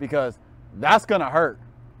deal, because that's gonna hurt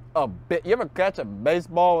a bit. You ever catch a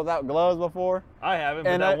baseball without gloves before? I haven't,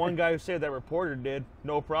 but that one guy who said that reporter did,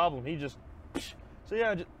 no problem. He just, so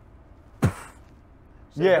yeah, just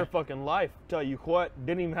saved her fucking life. Tell you what,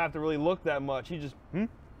 didn't even have to really look that much. He just,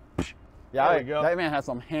 Yeah, there we go. That man has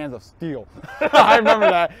some hands of steel. I remember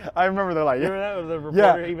that. I remember they're like, you remember that? The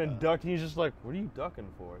reporter even ducked, and he's just like, what are you ducking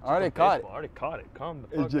for? It's I already caught it. I already caught it. Calm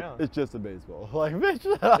the fuck down. It's just a baseball. Like, bitch.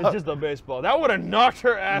 It's just a baseball. That would have knocked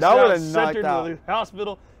her ass That out, would've sent her knocked to the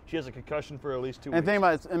hospital. She has a concussion for at least 2 weeks. And think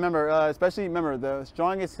about it, remember, the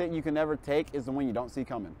strongest hit you can ever take is the one you don't see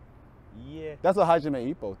coming. Yeah. That's what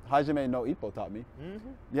Hajime no Ippo taught me.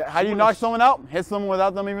 Yeah, how do you knock someone out? Hit someone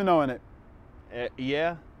without them even knowing it.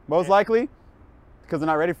 Yeah. Most likely, because they're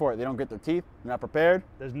not ready for it. They don't get their teeth. They're not prepared.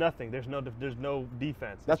 There's nothing. There's no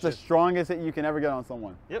defense. That's the strongest hit you can ever get on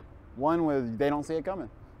someone. Yep. One where they don't see it coming.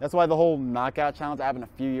 That's why the whole knockout challenge happened a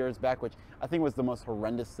few years back, which I think was the most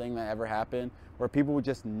horrendous thing that ever happened, where people would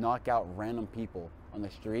just knock out random people on the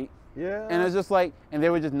street. Yeah. And it was just like, and they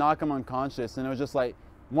would just knock them unconscious. And it was just like,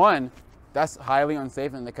 one, that's highly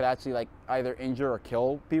unsafe, and they could actually like either injure or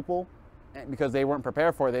kill people because they weren't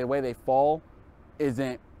prepared for it. The way they fall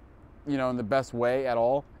isn't, you know, in the best way at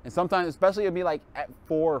all. And sometimes, especially it'd be like at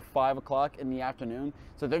 4 or 5 o'clock in the afternoon.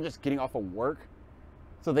 So they're just getting off of work.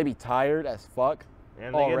 So they'd be tired as fuck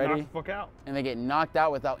and they already. get knocked the fuck out. And they get knocked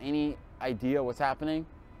out without any idea what's happening,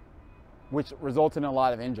 which resulted in a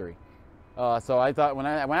lot of injury. So I thought when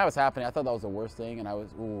I was happening, I thought that was the worst thing. And I was,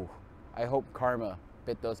 I hope karma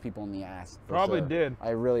bit those people in the ass. Probably did. I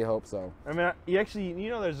really hope so. I mean, you actually, you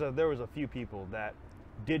know, there was a few people that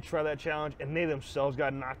did try that challenge, and they themselves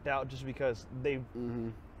got knocked out just because they.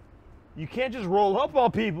 You can't just roll up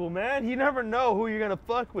on people, man. You never know who you're gonna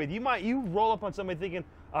fuck with. You roll up on somebody thinking,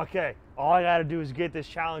 okay, all I gotta do is get this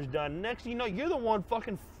challenge done. Next thing you know, you're the one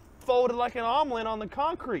fucking folded like an omelet on the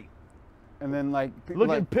concrete. And then like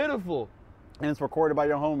looking pitiful. And it's recorded by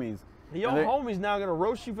your homies. Your homie's now gonna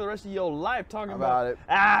roast you for the rest of your life talking about it.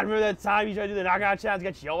 Remember that time you tried to do the knockout challenge,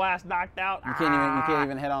 get your ass knocked out? You can't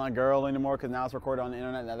even hit on a girl anymore because now it's recorded on the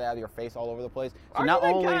internet. Now they have your face all over the place. So Are not you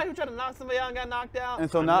that only guy who tried to knock somebody out and got knocked out?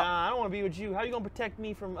 And so nah, I don't want to be with you. How are you gonna protect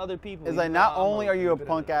me from other people? It's like not only are you a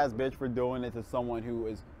punk ass bitch for doing it to someone who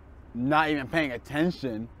is not even paying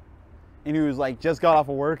attention and who's like just got off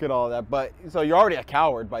of work and all that, but so you're already a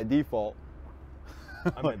coward by default.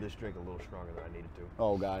 I made this drink a little stronger than I needed to.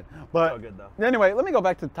 Oh God! But good, though. Anyway, let me go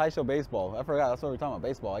back to Taisho baseball. I forgot. That's what we're talking about.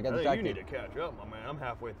 Baseball. I got distracted. You need to catch up, my man. I'm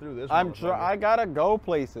halfway through this. I gotta go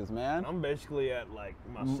places, man. I'm basically at like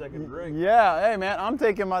my second drink. Yeah. Hey, man. I'm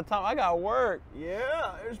taking my time. I got work.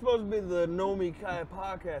 Yeah. It's supposed to be the Nomikai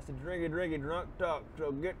podcast, the drinky drunk talk.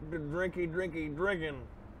 So get the drinking.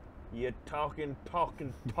 You talking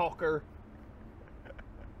talker.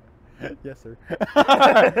 Yes, sir.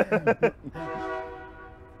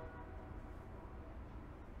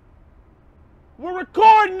 We're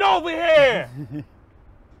recording over here!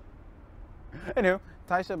 Anyway,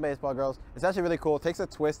 Taisho Baseball Girls. It's actually really cool. It takes a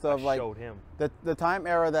twist of like showed him. The time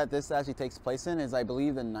era that this actually takes place in is, I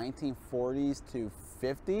believe, the 1940s to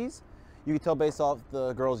 50s. You can tell based off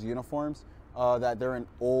the girls' uniforms that they're in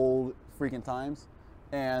old freaking times.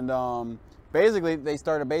 And basically, they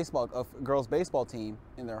start a girls' baseball team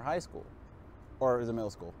in their high school, or is it middle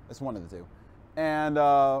school? It's one of the two. And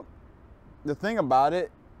the thing about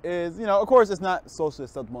it is, you know, of course, it's not socially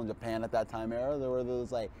acceptable in Japan at that time era. There were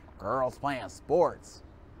those like girls playing sports.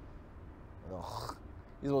 Ugh.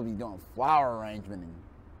 These will be doing flower arrangement and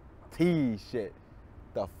tea shit.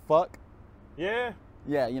 The fuck? Yeah.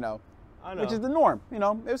 Yeah, you know, I know. which is the norm. You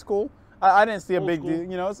know, it was cool. I didn't see a big school. deal.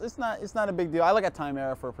 You know, it's not a big deal. I look at time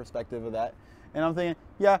era for a perspective of that, and I'm thinking,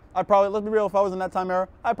 yeah, let's be real. If I was in that time era,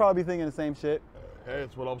 I'd probably be thinking the same shit. Hey,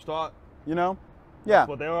 it's what I was taught. You know? Yeah. That's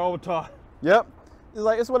what they were all taught. Yep. It's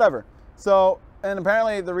like, it's whatever. So, and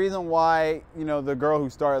apparently the reason why, you know, the girl who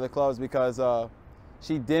started the club is because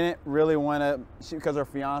she didn't really want to, because her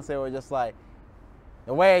fiance was just like,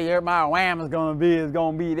 the way my wham is going to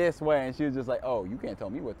be this way. And she was just like, oh, you can't tell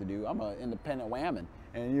me what to do. I'm an independent whammon.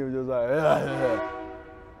 And you were just like, ugh.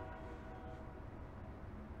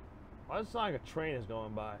 Why does it sound like a train is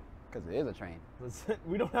going by? Because it is a train.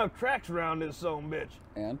 We don't have tracks around this son bitch.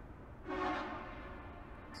 And?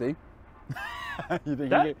 See? You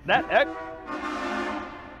think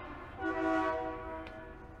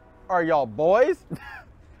Are y'all boys?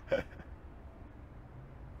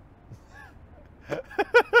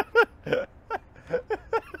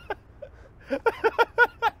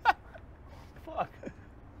 Fuck.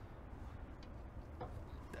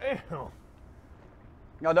 Damn.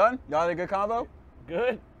 Y'all done? Y'all had a good convo?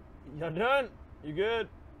 Good. Y'all done? You good?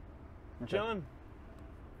 Okay. Chilling?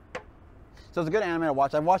 So it's a good anime to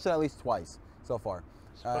watch. I've watched it at least twice so far.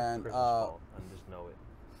 It's fucking Chris's fault. I just know it.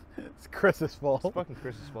 It's Chris's fault. It's fucking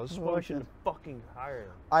Chris's fault. This is why we shouldn't fucking hire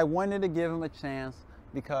him. I wanted to give him a chance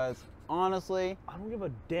because honestly, I don't give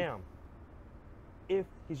a damn if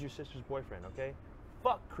he's your sister's boyfriend, okay?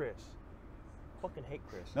 Fuck Chris. Fucking hate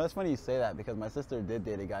Chris. no, it's funny you say that because my sister did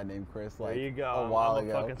date a guy named Chris like There you go. a while I'm a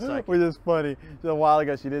ago. fucking psychic. Which is funny. Just a while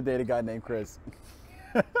ago, she did date a guy named Chris.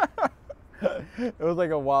 It was like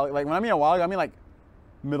a while. Like when I mean a while ago, I mean like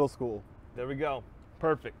middle school. There we go.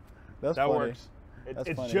 Perfect. That's that funny. works. That's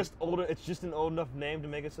It's funny. just older. It's just an old enough name to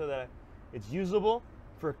make it so that it's usable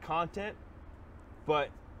for content. But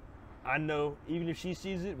I know even if she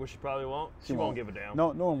sees it, which she probably won't, she won't give a damn. No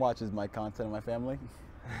one watches my content in my family.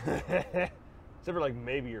 Except for like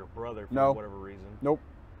maybe your brother for No. whatever reason. Nope.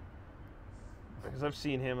 Because I've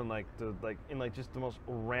seen him in like just the most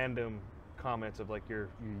random comments of like your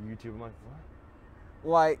YouTube. I'm like,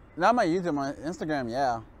 what? Like not my YouTube, my Instagram.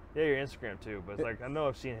 Yeah. Yeah, your Instagram too. But it's like I know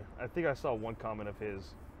I've seen. I think I saw one comment of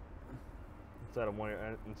his inside of one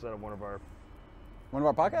of our. One of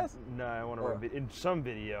our podcasts? No, one of our in some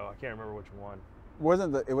video. I can't remember which one.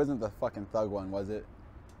 It wasn't the fucking thug one, was it?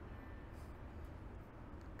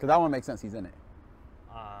 Because that one makes sense. He's in it.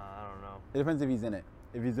 I don't know. It depends if he's in it.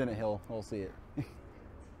 If he's in it, he'll see it.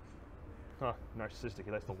 Huh? Narcissistic.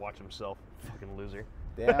 He likes to watch himself. Fucking loser.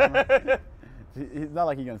 Damn. It's not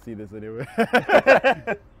like he's gonna see this anyway.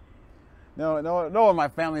 No one in my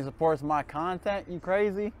family supports my content. You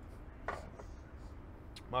crazy?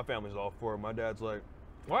 My family's all for it. My dad's like,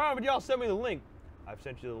 why haven't y'all send me the link? I've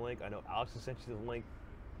sent you the link. I know Alex has sent you the link.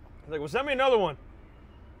 He's like, well, send me another one.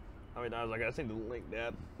 I mean, I was like, I sent you the link,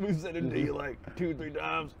 Dad. We sent it to you like 2-3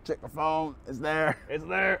 times. Check my phone. It's there. It's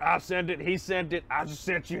there. I sent it. He sent it. I just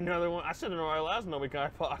sent you another one. I sent it on our last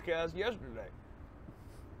Nomikai podcast yesterday.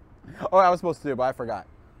 Oh, I was supposed to do, but I forgot.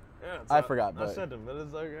 Yeah, I forgot. I But sent him, but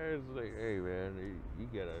it's like, hey man, you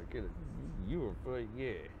gotta get it. You were,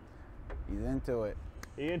 yeah. he's into it.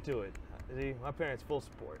 He into it. See, my parents full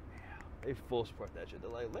support. Yeah, they full support that shit.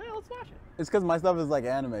 They're like, yeah, let's watch it. It's because my stuff is like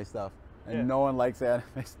anime stuff, and Yeah. no one likes anime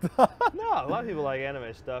stuff. No, a lot of people like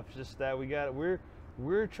anime stuff. It's just that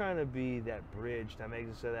we're trying to be that bridge that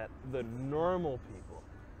makes it so that the normal people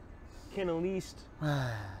can at least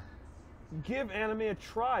give anime a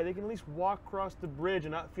try. They can at least walk across the bridge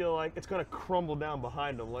and not feel like it's gonna crumble down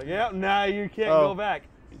behind them. Like, yeah, nah, you can't go back.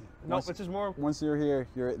 No, Once- it's just more. Once you're here,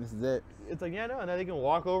 this is it. It's like, yeah, no, and then they can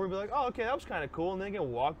walk over and be like, oh, okay, that was kind of cool, and then they can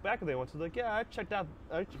walk back if they want to. Like, yeah, I checked out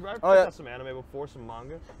out some anime before, some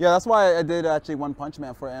manga. Yeah, that's why I did actually One Punch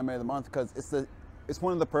Man for Anime of the Month, because it's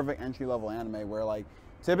one of the perfect entry level anime where like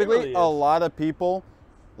typically really a is. lot of people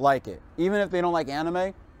like it. Even if they don't like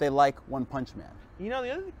anime, they like One Punch Man. You know,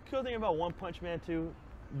 the other cool thing about One Punch Man too,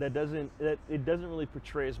 that it doesn't really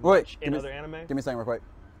portray as Wait, much in other anime. Give me a second real quick.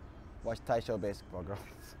 Watch Taisho Basketball Girls.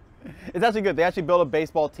 It's actually good. They actually build a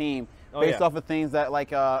baseball team based off of things that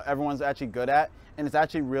like everyone's actually good at, and it's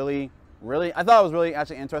actually really, I thought it was really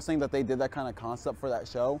actually interesting that they did that kind of concept for that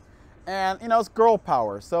show. And you know, it's girl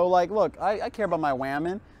power. So like, look, I care about my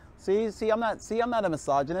women. See, I'm not a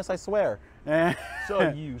misogynist. I swear. So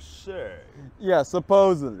you say. Yeah,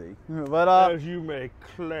 supposedly. But As you may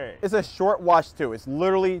claim. it's a short watch too. It's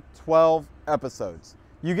literally 12 episodes.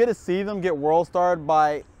 You get to see them get world starred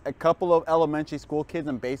by a couple of elementary school kids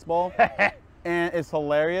in baseball, and it's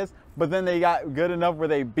hilarious. But then they got good enough where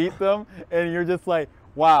they beat them, and you're just like,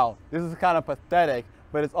 wow, this is kind of pathetic,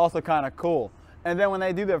 but it's also kind of cool. And then when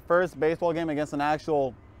they do their first baseball game against an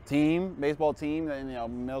actual baseball team, in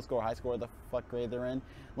middle school or high school, or the fuck grade they're in,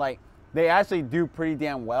 like they actually do pretty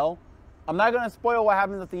damn well. I'm not gonna spoil what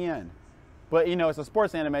happens at the end. But it's a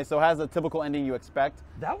sports anime, so it has a typical ending you expect.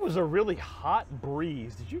 That was a really hot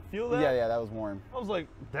breeze. Did you feel that? Yeah, that was warm. I was like,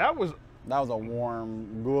 that was a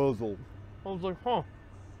warm guzzle. I was like, huh.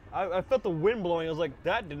 I felt the wind blowing. I was like,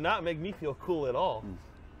 that did not make me feel cool at all.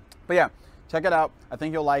 But yeah, check it out. I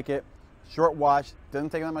think you'll like it. Short watch, doesn't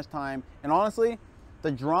take that much time. And honestly,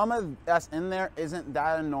 the drama that's in there isn't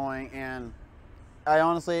that annoying. And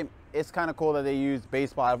it's kind of cool that they use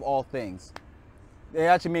baseball out of all things. It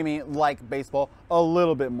actually made me like baseball a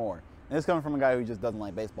little bit more. And it's coming from a guy who just doesn't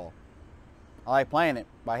like baseball. I like playing it,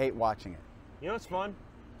 but I hate watching it. You know what's fun?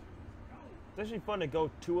 It's actually fun to go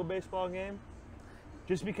to a baseball game,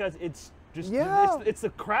 just because it's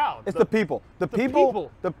the crowd. It's the people. The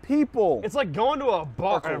people. It's like going to a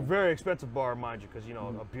bar, That's a very expensive bar, mind you, because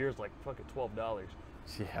a beer's like fucking $12.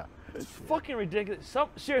 Yeah. It's fucking ridiculous.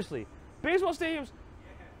 Seriously, baseball stadiums.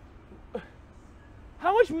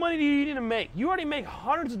 How much money do you need to make? You already make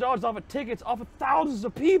hundreds of dollars off of tickets off of thousands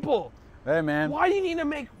of people. Hey, man. Why do you need to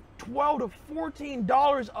make $12 to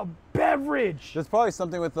 $14 a beverage? There's probably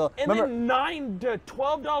something with the. And then $9 to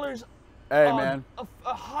 $12 Hey, man.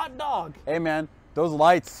 A hot dog. Hey, man. Those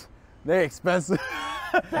lights, they expensive.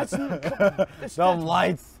 That's Them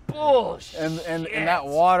lights. Bullshit. And that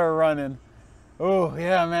water running. Oh,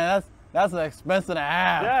 yeah, man. That's expensive to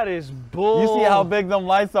have. That is bull. You see how big them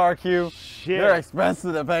lights are, Q? Shit. They're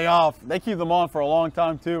expensive to pay off. They keep them on for a long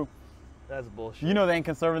time, too. That's bullshit. You know they ain't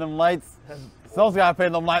conserving them lights. Someone's got to pay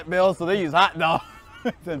them light bills, so they use hot dogs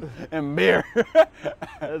and beer.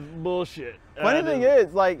 That's bullshit. Funny thing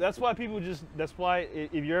is, like... That's why that's why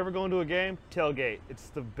if you're ever going to a game, tailgate. It's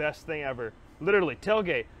the best thing ever. Literally,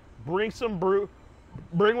 tailgate. Bring some brew.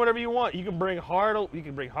 Bring whatever you want. You can bring hard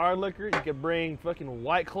liquor. You can bring fucking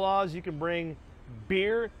White Claws. You can bring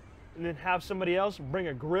beer, and then have somebody else bring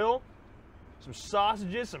a grill, some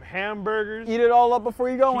sausages, some hamburgers. Eat it all up before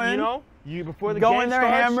you go in. You know, before the go game in there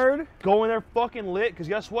starts, hammered. Go in there fucking lit. Because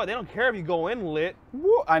guess what? They don't care if you go in lit.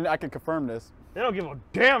 Woo, I can confirm this. They don't give a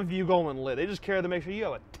damn if you go in lit. They just care to make sure you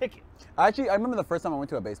have a ticket. Actually, I remember the first time I went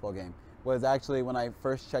to a baseball game was actually when I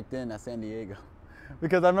first checked in at San Diego.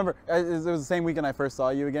 Because I remember it was the same weekend I first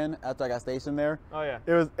saw you again after I got stationed there. Oh yeah.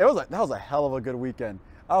 That was a hell of a good weekend.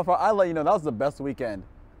 I'll let you know that was the best weekend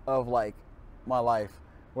of like my life.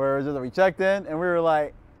 Where it was just we checked in and we were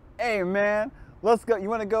like, "Hey man, let's go. You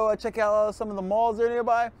want to go check out some of the malls there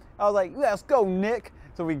nearby?" I was like, "Let's go, Nick."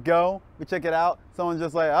 So we go, we check it out. Someone's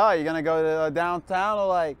just like, "Oh, you're gonna go to downtown?" Or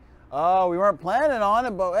like, "Oh, we weren't planning on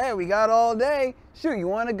it, but hey, we got all day. Shoot, you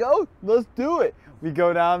want to go? Let's do it." We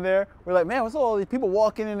go down there. We're like, "Man, what's all these people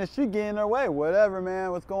walking in the street getting in their way? Whatever,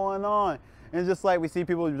 man. What's going on?" And just like we see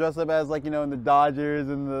people dressed up as like, you know, in the Dodgers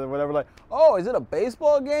and the whatever. Like, "Oh, is it a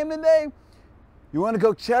baseball game today? You want to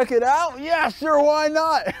go check it out?" "Yeah, sure. Why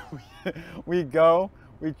not?" We go.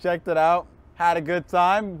 We checked it out. Had a good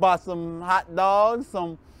time. Bought some hot dogs.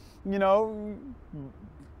 Some, you know.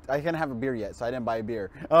 I couldn't have a beer yet, so I didn't buy a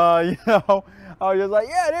beer. You know, I was just like,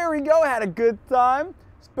 "Yeah, there we go." Had a good time.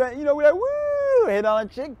 Spent, you know, we like, woo, hit on a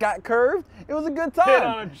chick, got curved. It was a good time. Hit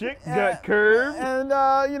on a chick, got curved. And,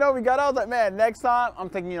 you know, we got out. I was like, "Man, next time I'm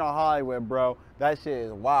taking you to Hollywood, bro. That shit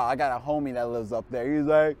is wow." I got a homie that lives up there. He's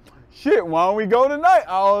like, "Shit, why don't we go tonight?"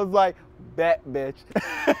 I was like, "Bet, bitch."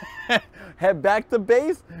 Head back to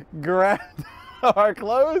base, grab our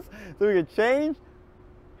clothes so we could change,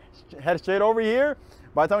 head straight over here.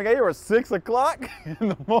 By the time we got here, it was 6 o'clock in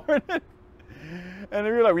the morning. And then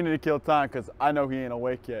we were like, we need to kill time because I know he ain't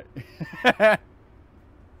awake yet.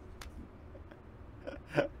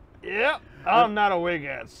 Yep. I'm not awake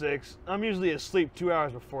at 6. I'm usually asleep 2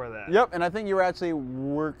 hours before that. Yep, and I think you were actually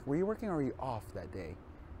were you working or were you off that day?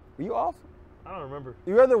 Were you off? I don't remember.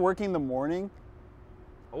 You were either working in the morning.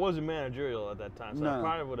 I wasn't managerial at that time, so No. I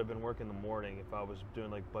probably would have been working in the morning if I was doing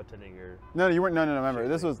like buttoning or. No, you weren't. No, remember,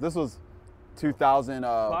 this was 2000.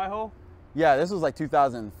 Pie hole? Yeah, this was like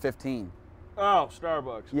 2015. Oh,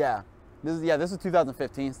 Starbucks. Yeah, this is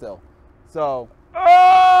 2015 still. So. Oh,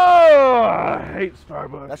 I hate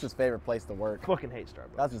Starbucks. That's his favorite place to work. Fucking hate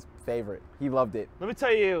Starbucks. That's his favorite. He loved it. Let me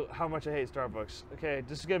tell you how much I hate Starbucks. Okay,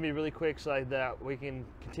 this is gonna be really quick so that we can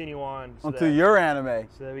continue on. Onto your anime.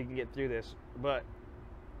 So that we can get through this. But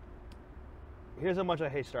here's how much I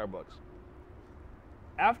hate Starbucks.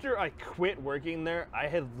 After I quit working there, I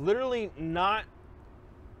have literally not.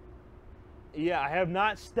 Yeah, I have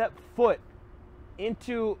not stepped foot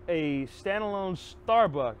into a standalone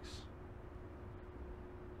Starbucks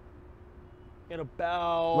in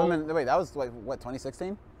about. Wait, that was like what,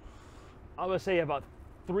 2016? I'm gonna say about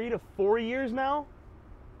 3 to 4 years now.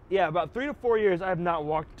 Yeah, about 3 to 4 years I have not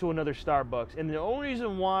walked to another Starbucks, and the only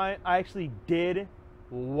reason why I actually did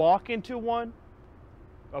walk into one,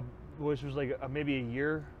 which was like maybe a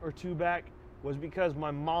year or two back, was because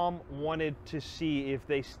my mom wanted to see if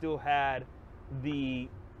they still had the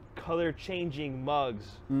color changing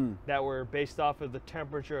mugs that were based off of the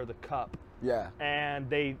temperature of the cup. Yeah.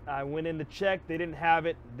 And I went in to check, they didn't have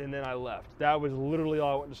it, and then I left. That was literally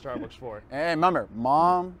all I went to Starbucks for. And remember,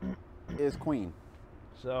 mom is queen.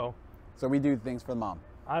 So we do things for the mom.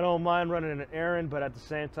 I don't mind running an errand, but at the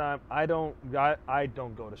same time, I don't go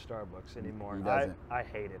to Starbucks anymore. He doesn't. I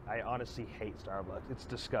hate it. I honestly hate Starbucks. It's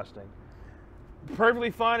disgusting. Perfectly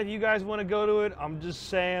fine if you guys want to go to it. I'm just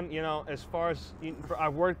saying, you know, as far as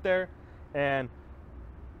I've worked there, and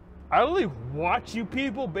I literally watch you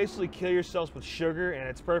people basically kill yourselves with sugar, and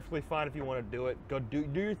it's perfectly fine if you want to do it. Go do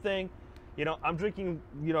your thing. You know, I'm drinking,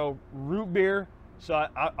 you know, root beer, so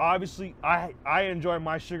I obviously enjoy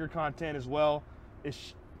my sugar content as well. I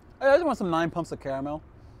just want some 9 pumps of caramel.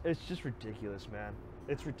 It's just ridiculous, man.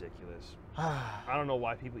 It's ridiculous. I don't know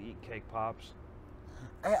why people eat cake pops.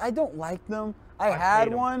 I don't like them. I had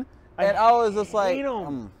hate 'em. one, and I was just like, hate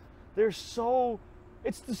 'em. They're so,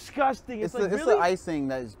 it's disgusting. It's like, it's really? the icing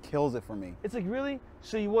that just kills it for me. It's like, really?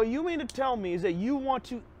 So what you mean to tell me is that you want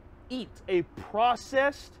to eat a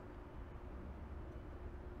processed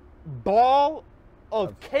ball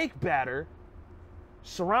of cake batter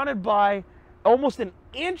surrounded by almost an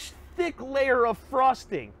inch thick layer of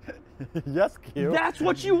frosting? Yes, cute. That's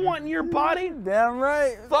what you want in your body? Damn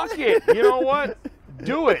right. Fuck it. You know what?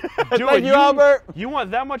 Do it. Do Thank it. you, Albert. You want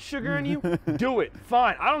that much sugar in you? Do it.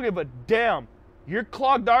 Fine. I don't give a damn. Your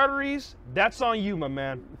clogged arteries, that's on you, my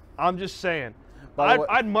man. I'm just saying.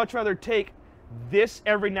 I'd much rather take this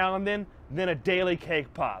every now and then than a daily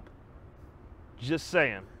cake pop. Just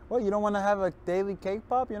saying. Well, you don't want to have a daily cake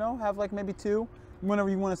pop, you know? Have like maybe 2 whenever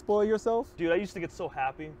you want to spoil yourself? Dude, I used to get so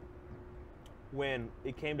happy when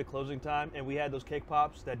it came to closing time and we had those cake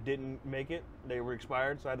pops that didn't make it. They were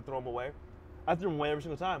expired, so I had to throw them away. I threw them away every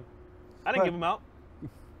single time. I didn't give them out.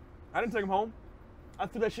 I didn't take them home. I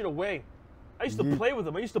threw that shit away. I used to play with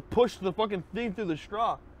them. I used to push the fucking thing through the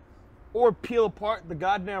straw. Or peel apart the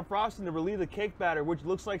goddamn frosting to relieve the cake batter, which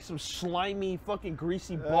looks like some slimy, fucking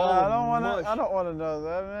greasy ball I of don't want to know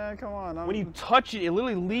that, man. Come on. When you touch it, it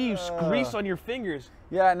literally leaves grease on your fingers.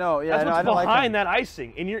 Yeah, no, yeah, That's no, what's I don't like behind that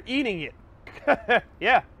icing, and you're eating it.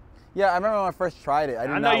 Yeah. Yeah, I remember when I first tried it. I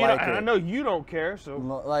did I not like it. I know you don't care, so.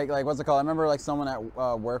 Like what's it called? I remember like someone at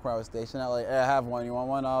work where I was stationed at, like, hey, I have one. You want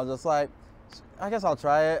one? I was just like, I guess I'll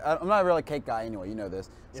try it. I'm not really a cake guy anyway. You know this.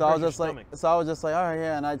 So I was just like, all right,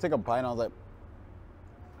 yeah. And I took a bite and I was like,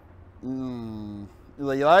 He's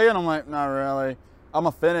like, you like it? I'm like, not really. I'm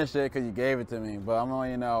gonna finish it because you gave it to me, but I'm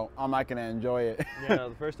gonna, I'm not gonna enjoy it. Yeah, no,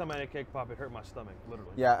 the first time I ate a cake pop, it hurt my stomach,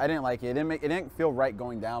 literally. Yeah, I didn't like it. It didn't feel right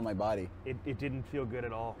going down my body. It didn't feel good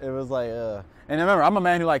at all. It was like, And remember, I'm a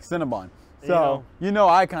man who likes Cinnabon, so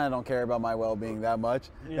I kind of don't care about my well-being that much.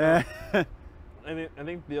 I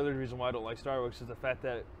think the other reason why I don't like Starbucks is the fact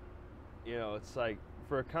that, it's like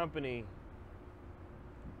for a company.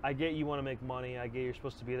 I get you want to make money. I get you're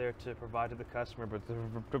supposed to be there to provide to the customer, but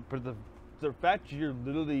the fact you're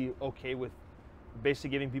literally okay with basically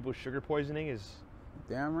giving people sugar poisoning is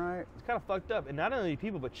damn right. It's kind of fucked up. And not only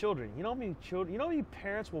people, but children. You know how many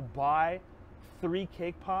parents will buy 3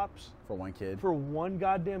 cake pops for one kid? For one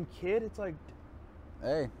goddamn kid? It's like,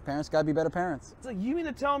 hey, parents gotta be better parents. It's like, you mean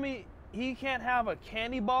to tell me he can't have a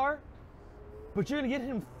candy bar, but you're gonna get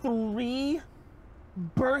him 3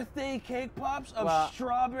 birthday cake pops of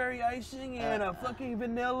strawberry icing and a fucking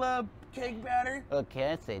vanilla cake batter? Well,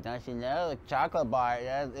 Kinsey, don't you know the chocolate bar,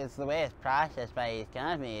 it's the way it's processed by these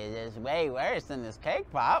companies is way worse than this cake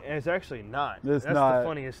pop. And it's actually not. That's the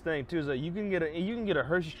funniest thing too, is that you can get a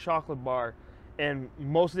Hershey's chocolate bar and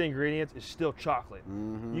most of the ingredients is still chocolate.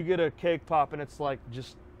 Mm-hmm. You get a cake pop and it's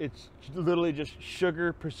literally just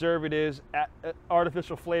sugar, preservatives,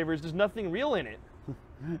 artificial flavors. There's nothing real in it.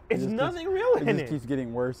 It's nothing real in it. It just keeps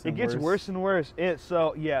getting worse and worse. It gets worse and worse.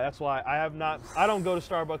 So, yeah, that's why I don't go to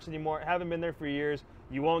Starbucks anymore. I haven't been there for years.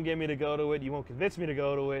 You won't get me to go to it. You won't convince me to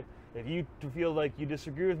go to it. If you feel like you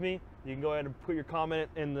disagree with me, you can go ahead and put your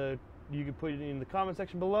comment you can put it in the comment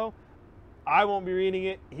section below. I won't be reading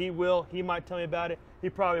it. He will. He might tell me about it. He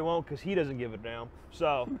probably won't because he doesn't give a damn.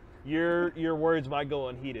 So, your words might go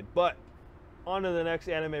unheeded. But, on to the next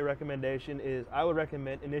anime recommendation is I would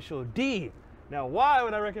recommend Initial D. Now, why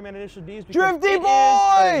would I recommend Initial D? Because Drifty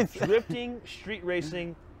Boys! Is a drifting street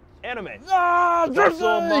racing anime. Ah, it's also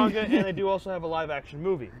a manga, and they do also have a live-action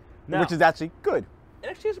movie. Now, which is actually good. It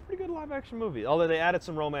actually is a pretty good live-action movie, although they added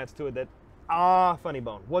some romance to it that, funny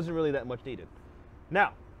bone, wasn't really that much needed.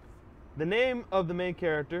 Now, the name of the main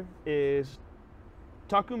character is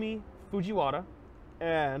Takumi Fujiwara,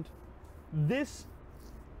 and this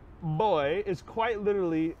boy is quite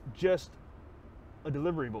literally just a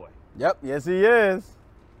delivery boy. Yep, yes he is.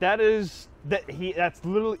 He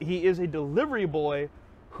is a delivery boy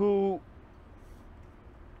who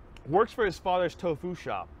works for his father's tofu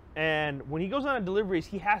shop. And when he goes on deliveries,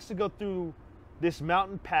 he has to go through this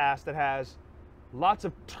mountain pass that has lots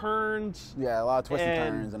of turns. Yeah, a lot of twisty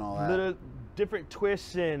turns and all that. Little different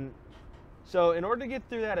twists. And so in order to get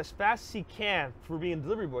through that as fast as he can for being a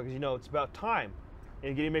delivery boy, because it's about time,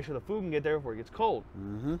 and getting to make sure the food can get there before it gets cold.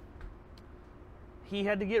 Mm-hmm. He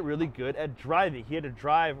had to get really good at driving. He had to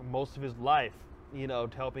drive most of his life,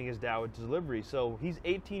 helping his dad with delivery. So he's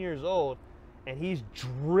 18 years old, and he's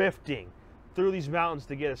drifting through these mountains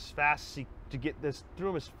to get through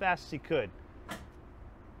them as fast as he could.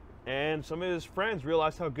 And some of his friends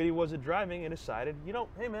realized how good he was at driving and decided,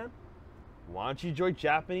 hey man, why don't you join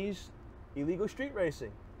Japanese illegal street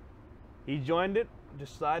racing? He joined it,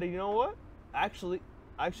 decided, you know what? I actually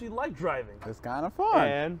like driving. It's kind of fun.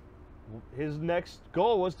 And his next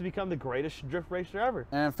goal was to become the greatest drift racer ever.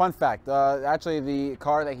 And fun fact, actually the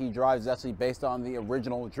car that he drives is actually based on the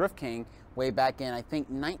original Drift King way back in, I think,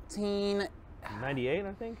 98,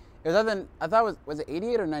 I think? It was either, I thought was it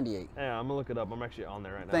 88 or 98? Yeah, I'm gonna look it up. I'm actually on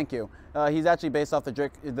there right now. Thank you. He's actually based off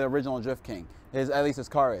the original Drift King. At least his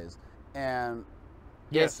car is. And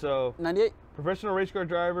yeah, so 98? Professional race car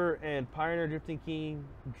driver and pioneer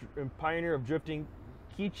of drifting,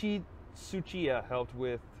 Kichi Tsuchiya helped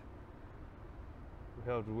with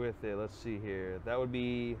it. Let's see here. That would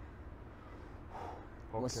be.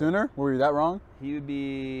 Okay. What, sooner? Were you that wrong? He would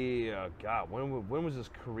be. Oh God, when was his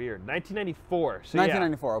career? 1994. So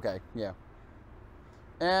 1994. Okay, yeah.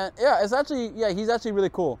 And yeah, it's actually he's actually really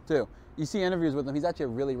cool too. You see interviews with him. He's actually a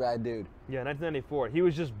really rad dude. Yeah, 1994. He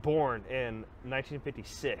was just born in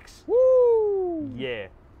 1956. Woo! Yeah.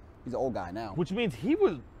 He's an old guy now. Which means he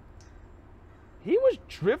was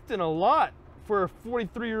drifting a lot for a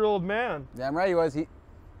 43-year-old man. Damn right he was. He's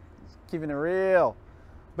keeping it real.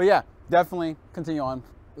 But yeah, definitely continue on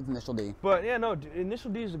with Initial D. But yeah, no,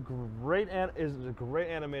 Initial D is a great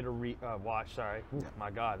anime to watch. Sorry, ooh,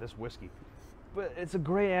 my God, this whiskey. But it's a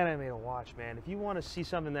great anime to watch, man. If you want to see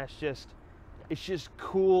something that's just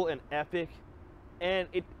cool and epic, and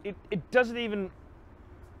it doesn't even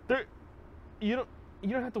you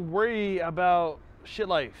don't have to worry about shit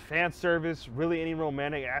like fan service, really any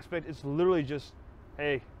romantic aspect. It's literally just,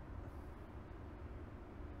 hey,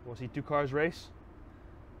 want to see two cars race?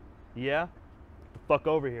 Yeah? Get the fuck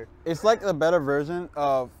over here. It's like a better version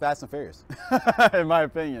of Fast and Furious, in my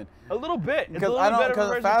opinion. A little bit.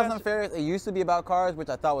 Because Fast and Furious, it used to be about cars, which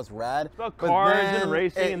I thought was rad. It's about cars and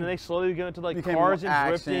racing, and then they slowly got into like cars and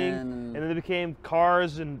drifting, and then they became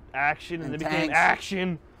cars and action, and then became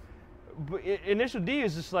action. But Initial D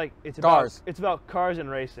is just like it's about cars and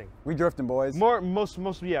racing. We drifting, boys. More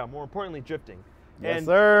importantly, drifting. Yes, and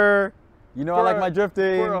sir. You know I like my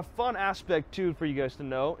drifting. For a fun aspect too, for you guys to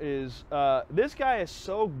know, is this guy is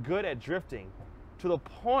so good at drifting, to the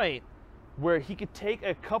point where he could take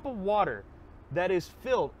a cup of water that is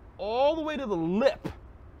filled all the way to the lip,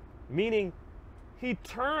 meaning he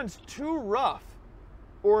turns too rough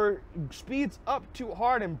or speeds up too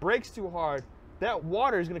hard and brakes too hard, that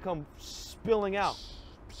water is going to come spilling out.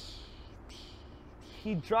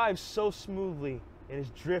 He drives so smoothly and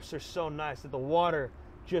his drifts are so nice that the water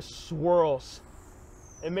just swirls.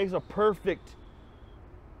 It makes a perfect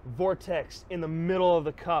vortex in the middle of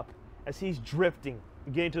the cup as he's drifting,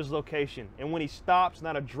 getting to his location. And when he stops,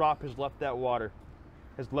 not a drop has left that water,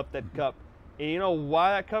 has left that cup. And you know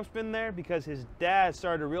why that cup's been there? Because his dad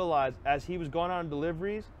started to realize as he was going on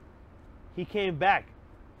deliveries, he came back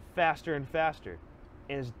faster and faster.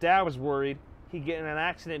 And his dad was worried he'd get in an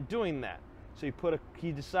accident doing that. So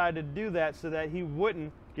he decided to do that so that he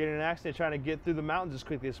wouldn't get in an accident trying to get through the mountains as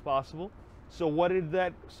quickly as possible. So what did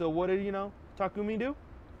Takumi do?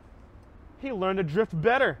 He learned to drift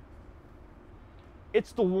better.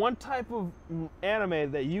 It's the one type of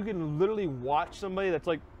anime that you can literally watch somebody that's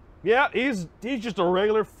like, yeah, he's just a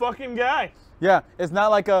regular fucking guy. Yeah, it's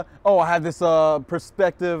not like I have this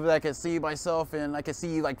perspective that I can see myself and I can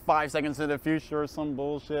see like 5 seconds in the future or some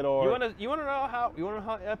bullshit. Or you wanna know how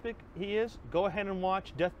epic he is? Go ahead and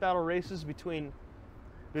watch Death Battle races between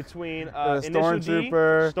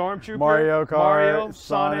Stormtrooper, Mario Kart, Mario,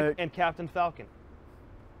 Sonic, and Captain Falcon.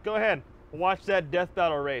 Go ahead, watch that Death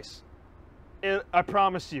Battle race. I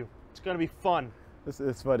promise you, it's gonna be fun.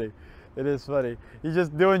 It's funny. It is funny. He's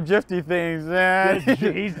just doing drifty things, man.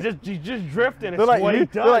 He's just drifting. It's like, what he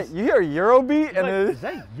does. Like, you hear Eurobeat, and like, is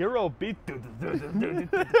that Eurobeat?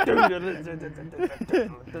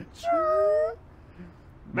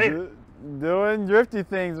 Man. Doing drifty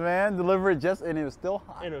things, man. Delivered and it was still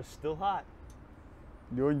hot. And it was still hot.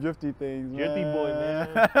 Doing drifty things, Drifty man. boy,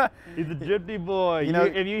 man. He's a drifty boy. You know,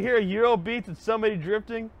 if you hear Eurobeats and somebody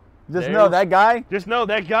drifting, just know that guy. Just know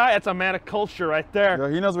that guy. That's a man of culture right there. Yo,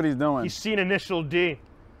 he knows what he's doing. He's seen Initial D.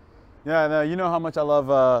 Yeah, no, you know how much I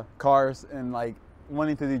love cars and like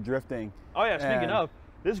wanting to do drifting. Oh yeah. Speaking of,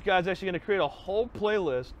 this guy's actually going to create a whole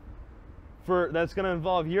playlist that's going to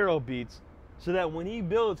involve Eurobeats, so that when he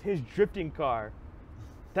builds his drifting car,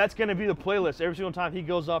 that's going to be the playlist every single time he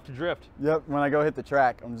goes off to drift. Yep. When I go hit the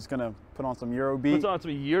track, I'm just going to put on some Eurobeats. Put on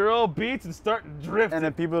some Eurobeats and start drifting. And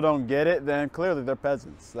if people don't get it, then clearly they're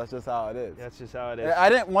peasants. That's just how it is. That's just how it is. I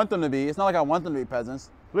didn't want them to be. It's not like I want them to be peasants.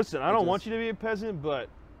 Listen, I don't want you to be a peasant, but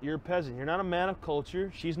you're a peasant. You're not a man of culture.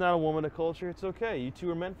 She's not a woman of culture. It's okay. You two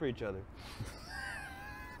are meant for each other.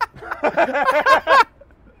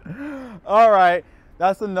 All right.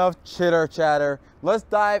 That's enough chitter chatter. Let's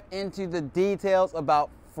dive into the details about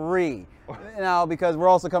Free. Now, because we're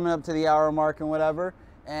also coming up to the hour mark and whatever,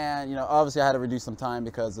 and you know, obviously I had to reduce some time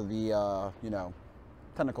because of the you know,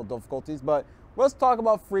 technical difficulties. But let's talk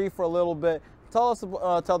about Free for a little bit. Tell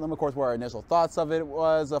them, of course, what our initial thoughts of it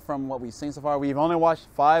was from what we've seen so far. We've only watched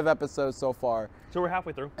 5 episodes so far. So we're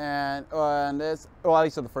halfway through. And it's, well, at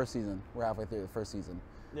least of the first season. We're halfway through the first season.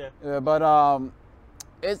 Yeah. But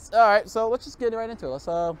it's all right. So let's just get right into it. Let's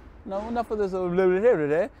you know, enough of this and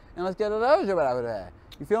let's get it over.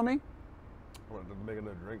 You feel me? I'm gonna make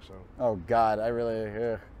another drink, so. Oh God, I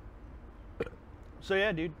really. So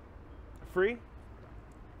yeah, dude, Free.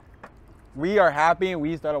 We are happy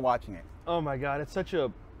we started watching it. Oh my God, it's such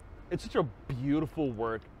a beautiful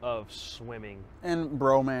work of swimming And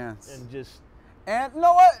bromance. and just. And you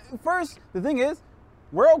know what? First, the thing is,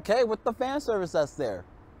 we're okay with the fan service that's there.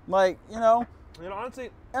 Like, you know, Honestly.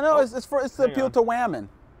 I know it's to hang appeal on. to women.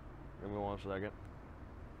 Give me 1 second. Let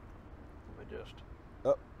me just.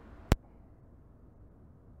 Oh.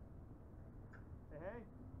 Hey.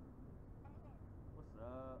 What's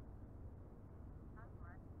up?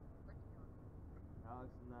 Alex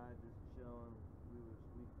and I just chilling.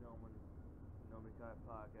 We filming Nomikai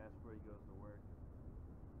podcast before he goes to work.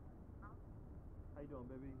 How you doing,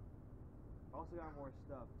 baby? Also got more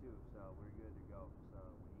stuff too, so we're good to go. So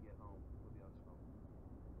when you get home, we'll be on the phone.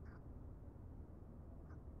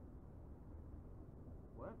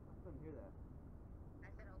 What? I couldn't hear that.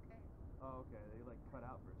 I said okay. Oh, okay. They like cut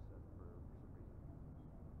out for some reason.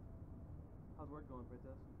 How's work going,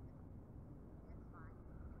 Princess? It's fine.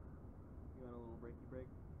 You on a little breaky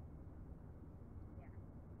break? Yeah.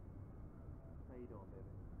 How you doing,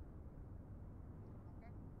 baby?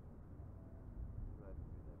 Okay. Glad to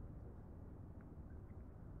hear that, Princess.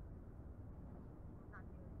 Not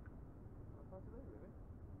good. I'll talk to you later, baby.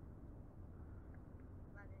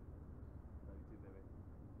 Love it. Love you too, baby.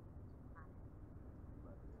 Bye.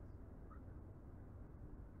 Love you.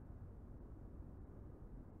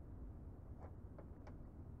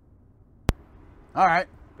 All right.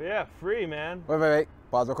 But yeah, Free, man. Wait.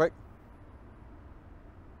 Pause real quick.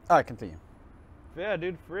 All right, continue. But yeah,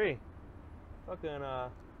 dude, Free. Fucking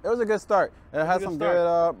It was a good start. It had a good some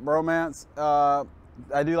start. good romance. I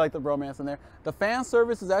do like the romance in there. The fan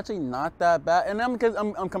service is actually not that bad, and I'm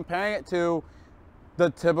comparing it to the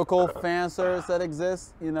typical fan service that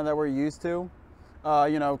exists, you know, that we're used to.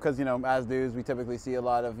 You know, because you know, as dudes, we typically see a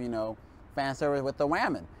lot of fan service with the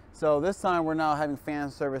women. So this time we're now having fan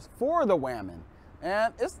service for the women,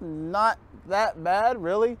 and it's not that bad,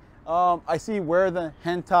 really. I see where the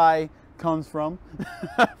hentai comes from,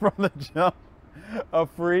 from the jump of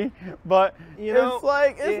Free, but You know, it's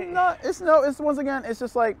like it's once again, it's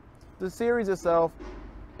just like the series itself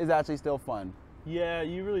is actually still fun. yeah,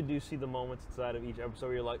 you really do see the moments inside of each episode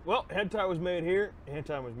where you're like, well, hentai was made here,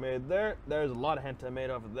 hentai was made there. There's a lot of hentai made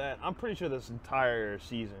off of that. I'm pretty sure this entire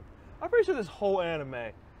season, I'm pretty sure this whole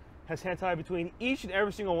anime has hentai between each and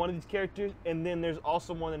every single one of these characters, and then there's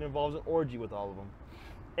also one that involves an orgy with all of them.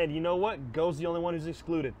 And you know what? Go's the only one who's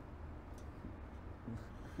excluded.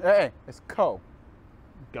 Hey, it's Ko.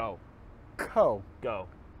 Go. Ko. Go.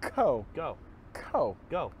 Ko. Go. Ko.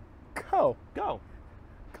 Go. Ko. Go.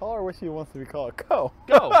 Call her what she wants to be called. Ko.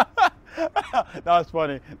 Go. That was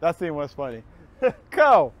funny. That scene was funny.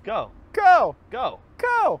 Ko. Go. Ko. Go.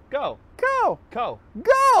 Ko. Go. Ko. Go.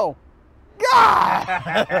 Go. God.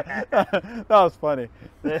 That was funny.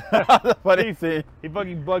 That was a funny scene. He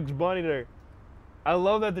fucking Bugs Bunny there. I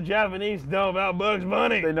love that the Japanese know about Bugs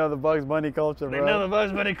Bunny. They know the Bugs Bunny culture, They bro. know the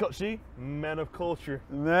Bugs Bunny culture. See? Men of culture.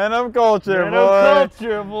 Men of culture, Men boy. of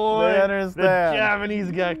culture, boy. They understand. The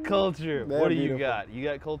Japanese got culture. They're What do beautiful. you got? You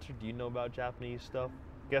got culture? Do you know about Japanese stuff?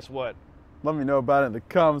 Guess what? Let me know about it in the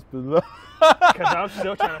comments below. Because I'm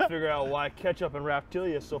still trying to figure out why ketchup and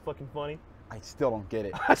Raptilia is so fucking funny. I still don't get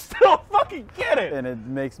it. I still don't fucking get it. And it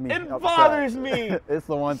makes me It upset. bothers me. It's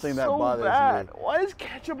the one thing that so bothers bad. me. Why is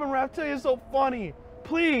ketchup and Raptilia so funny?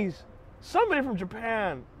 Please, somebody from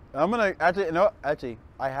Japan. I'm gonna actually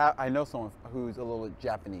I know someone who's a little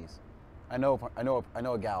Japanese. I know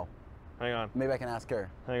a gal. Hang on. Maybe I can ask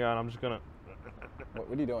her. Hang on. I'm just gonna. What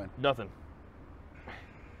are you doing? Nothing.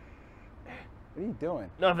 What are you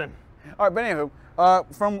doing? Nothing. All right, but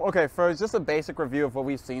anywho, for just a basic review of what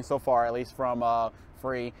we've seen so far, at least from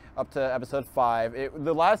Free up to episode 5,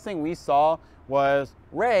 the last thing we saw was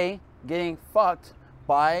Ray getting fucked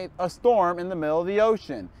by a storm in the middle of the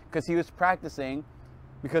ocean because he was practicing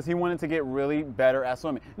because he wanted to get really better at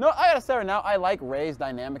swimming. No, I gotta say right now, I like Ray's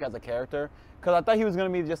dynamic as a character because I thought he was gonna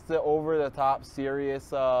be just the over-the-top, serious,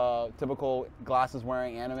 typical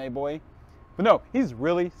glasses-wearing anime boy. But no, he's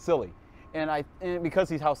really silly. and because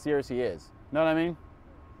he's how serious he is. You know what I mean?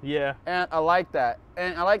 Yeah. And I like that.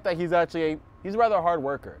 And I like that he's he's rather a hard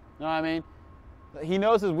worker. You know what I mean? He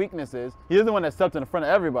knows his weaknesses. He isn't the one that steps in front of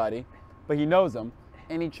everybody, but he knows them,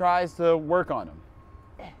 and he tries to work on them.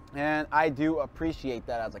 And I do appreciate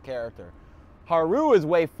that as a character. Haru is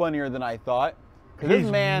way funnier than I thought. He's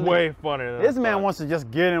This man, way funnier than this I man thought. wants to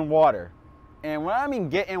just get in water. And when I mean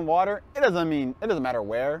get in water, it doesn't matter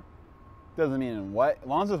where. It doesn't mean in what. As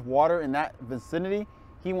long as there's water in that vicinity,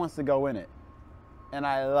 he wants to go in it. And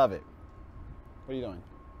I love it. What are you doing?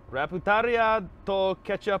 Raputaria to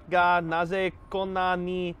ketchup ga naze konna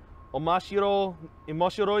ni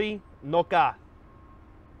omoshiroi no ka.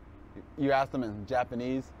 You asked him in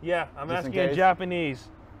Japanese. Yeah, I'm Just in asking in case. Japanese.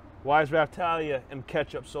 Why is Raptalia and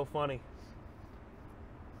ketchup so funny?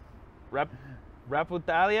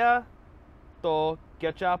 Raputalia to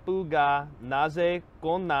ketchup ga naze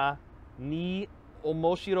konna ni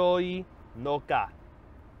omoshiroi no ka.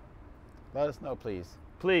 Let us know, please.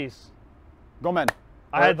 Please. Gomen.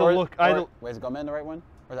 I had to look. Wait, is Gomen the right one?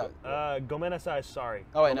 Or is that? Gomenasai is sorry.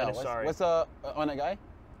 Oh wait, no. Gomen is sorry. What's onegai?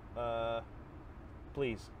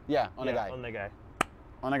 Please. Yeah, Yeah, onegai. onegai.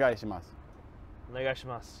 Onegai shimasu.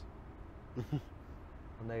 Onegaishimasu.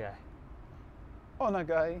 Onegai.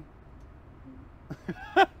 Onegai.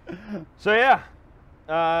 So yeah,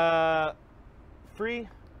 Free,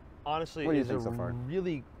 honestly, What do you is think a so far?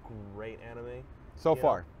 really great anime. So You know,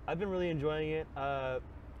 far, I've been really enjoying it. the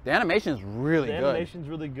animation's really The good. animation's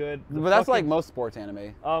really good. The But that's like fucking- most sports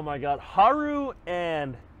anime. Oh my god, Haru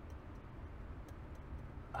and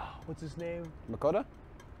what's his name? Makoto?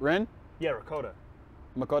 Rin? Yeah, Rakota.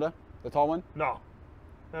 Makoto? The tall one? No.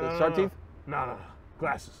 No, The no, no, shark no. teeth? No.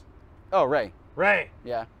 Glasses. Oh, Ray. Ray.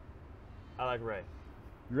 Yeah. I like Ray.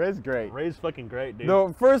 Ray's great. Ray's fucking great, dude.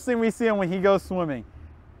 The first thing we see him when he goes swimming,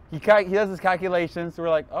 he does his calculations. So we're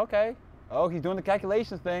like, okay. Oh, he's doing the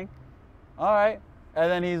calculations thing. All right. And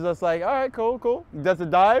then he's just like, all right, cool. He does the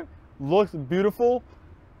dive, looks beautiful,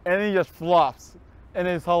 and then he just flops. And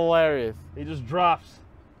it's hilarious. He just drops.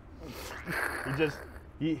 His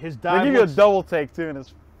They dive. give you a looks- double take too, and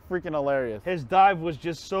it's freaking hilarious. His dive was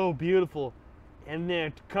just so beautiful, and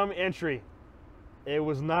then to come entry, it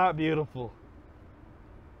was not beautiful.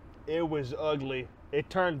 It was ugly. It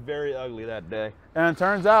turned very ugly that day. And it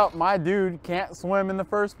turns out my dude can't swim in the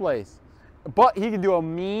first place. But he can do a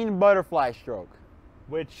mean butterfly stroke.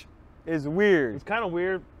 Which It's weird. is kind of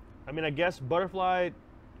weird. I mean, I guess butterfly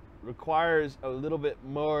requires a little bit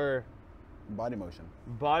more Body motion.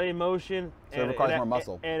 body motion. So it requires more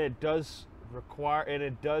muscle. And it does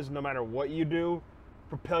no matter what you do,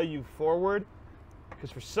 propel you forward.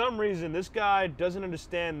 Because for some reason, this guy doesn't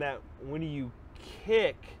understand that when you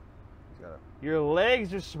kick, your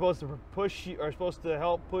legs are supposed to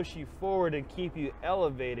help push you forward and keep you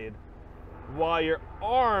elevated, while your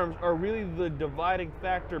arms are really the dividing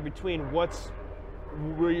factor between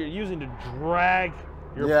where you're using to drag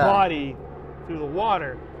your body through the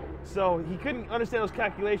water. So he couldn't understand those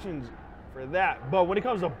calculations for that. But when it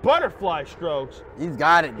comes to butterfly strokes, He's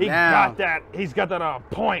got it he down. got that. He's got that on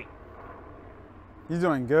point. He's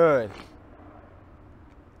doing good.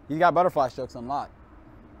 He's got butterfly strokes unlocked.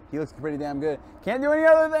 He looks pretty damn good. Can't do any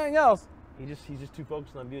other thing else. He's just too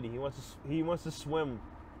focused on beauty. He wants to swim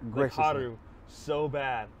like Graciously. Haru so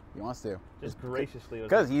bad, He wants to. just graciously.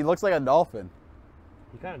 Because he looks like a dolphin.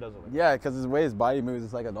 he kind of does it. Like Yeah, because his way his body moves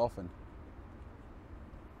is like a dolphin.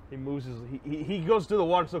 He moves he goes through the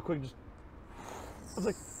water so quick. Just I was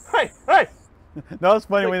like, hey. No, it's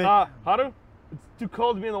funny Like, when Haru, it's too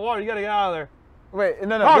cold to be in the water. You gotta get out of there. wait,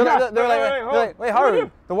 no. Oh, they're, God. they're Wait, like, wait, they're like, wait, Haru, hold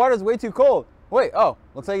on. the water's way too cold. Wait, oh,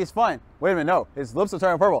 looks like he's fine. Wait a minute, no, his lips are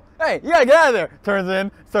turning purple. Hey, you gotta get out of there. Turns in,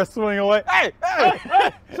 starts swimming away. Hey,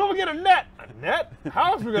 Hey, someone get a net. A net?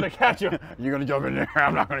 How else are we gonna catch him? You're gonna jump in there.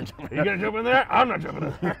 I'm not gonna jump in You gonna jump in there? I'm not jumping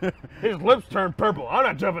in there. His lips turn purple. I'm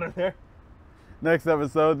not jumping in there. Next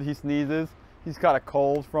episode, he sneezes. He's caught a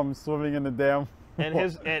cold from swimming in the damn.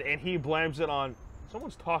 And he blames it on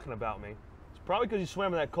someone's talking about me. It's probably because you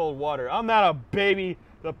swam in that cold water. I'm not a baby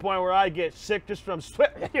to the point where I get sick just from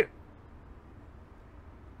swimming.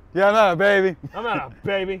 Yeah, I'm not a baby. I'm not a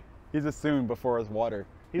baby. He's assumed before his water.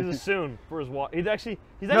 He's assumed for his water. He's not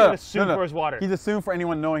even assumed for his water. He's assumed for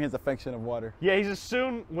anyone knowing his affection of water. Yeah, he's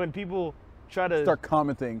assumed when people try to Start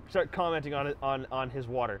commenting. commenting on it on his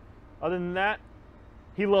water. Other than that,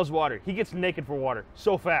 he loves water. He gets naked for water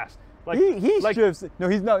so fast. Like He like, strips. No,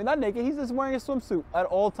 he's not naked. He's just wearing a swimsuit at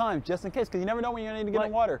all times, just in case, because you never know when you're gonna need to get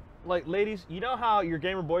in water. like ladies, you know how your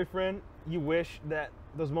gamer boyfriend, you wish that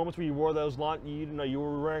those moments where you wore those you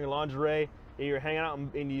were wearing lingerie and you were hanging out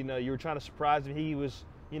and you were trying to surprise him. He was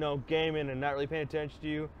gaming and not really paying attention to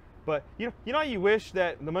you. But you know how you wish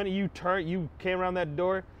that the minute you came around that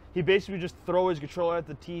door, he basically just throw his controller at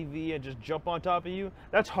the TV and just jump on top of you?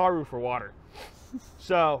 That's Haru for water.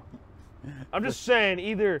 So, I'm just saying,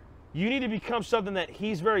 either you need to become something that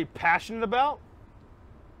he's very passionate about.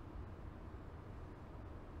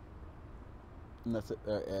 And that's it.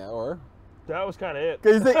 Yeah, or That was kind of it.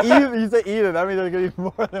 because you say either. That means there's gonna be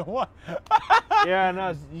more than one. Yeah,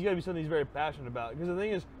 no, you gotta be something he's very passionate about. Because the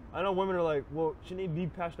thing is, I know women are like, well, shouldn't he be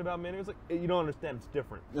passionate about men? It's like, you don't understand, it's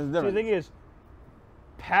different. It's So different. the thing is,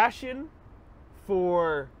 passion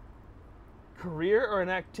for career or an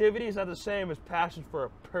activity is not the same as passion for a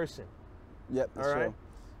person. Yep, that's All right? true.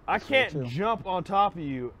 I That's very can't true. jump on top of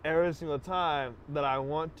you every single time that I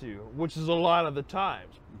want to, which is a lot of the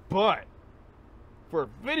times. But for a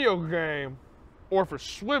video game or for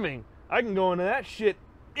swimming, I can go into that shit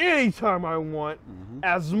anytime I want,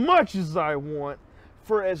 as much as I want,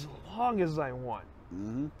 for as long as I want.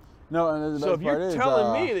 No, and the So best if you're part is,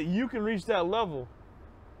 telling me that you can reach that level,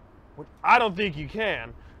 which I don't think you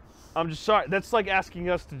can, I'm just sorry. That's like asking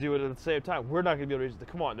us to do it at the same time. We're not gonna be able to reach it.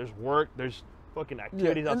 Come on, there's work, there's fucking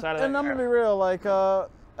activities outside of that. and I'm gonna be real, like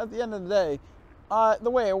at the end of the day, the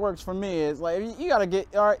way it works for me is like you gotta get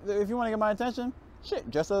all right. If you want to get my attention, shit,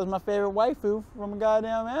 just as my favorite waifu from a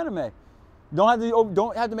goddamn anime.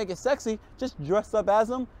 Don't have to make it sexy. Just dress up as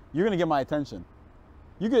them. You're gonna get my attention.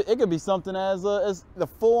 It could be something as the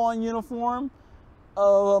full-on uniform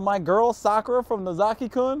of my girl Sakura from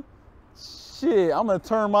Nozaki-kun. Shit, I'm gonna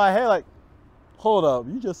turn my head like, hold up,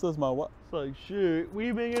 you just as my what? It's like shit.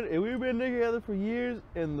 We've been together for years,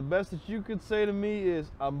 and the best that you could say to me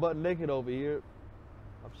is, "I'm butt naked over here."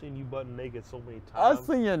 I've seen you butt naked so many I've times.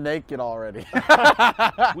 seen you naked already.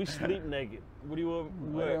 We sleep naked. What do you want?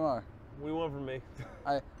 What do you want? What do you want from me?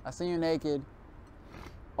 I seen you naked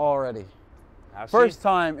already. I've First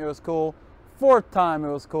time it was cool. Fourth time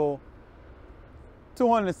it was cool.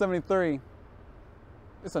 273.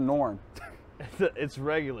 It's a norm. it's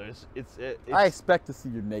regular. It's I expect to see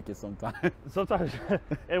you naked sometime. sometimes,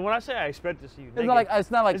 and when I say I expect to see you naked,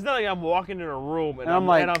 It's not like I'm walking in a room and I'm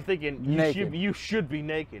I'm like, thinking naked. you should be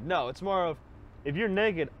naked. No, it's more of, if you're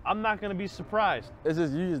naked, I'm not gonna be surprised. it's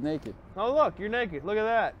just you just naked. Oh look, you're naked. Look at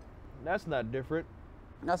that. That's not different.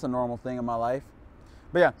 That's a normal thing in my life.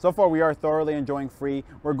 But yeah, so far we are thoroughly enjoying Free.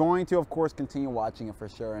 We're going to, of course, continue watching it for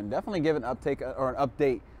sure, and definitely give an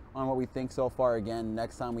update on what we think so far again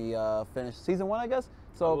next time we finish season 1, I guess.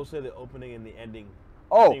 I So, will say the opening and the ending.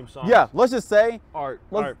 oh theme songs. yeah, let's just say, Art.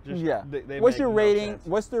 Just, yeah. they What's make your no rating? sense.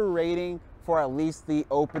 What's the rating for at least the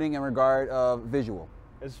opening in regard of visual?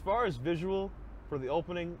 As far as visual for the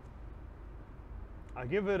opening, I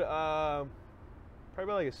give it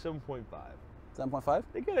probably like a 7.5. 7.5?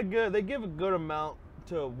 They give a good amount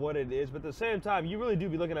to what it is, but at the same time, you really do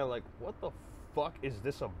be looking at it like, what the fuck is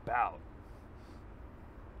this about?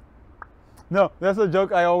 No, that's a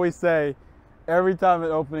joke I always say every time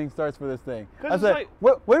an opening starts for this thing. 'Cause I it's say, like-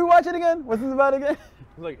 what are we watching again? What's this about again?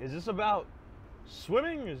 Like, is this about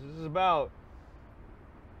swimming? Is this about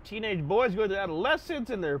teenage boys going through adolescence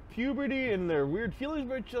and their puberty and their weird feelings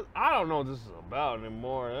for each other? I don't know what this is about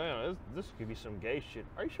anymore. I don't know, this could be some gay shit.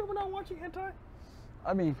 Are you sure we're not watching hentai?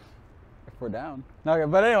 I mean, if we're down. Okay,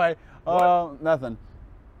 but anyway, What? nothing.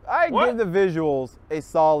 I What? give the visuals a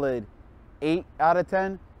solid 8 out of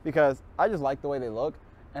 10 because I just like the way they look,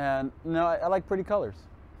 and you know, I like pretty colors.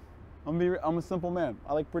 I'm a simple man.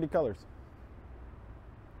 I like pretty colors.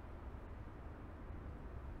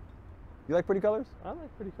 You like pretty colors? I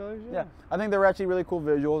like pretty colors, Yeah, I think they were actually really cool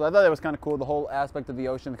visuals. I thought it was kind of cool, the whole aspect of the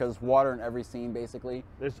ocean, because it's water in every scene, basically.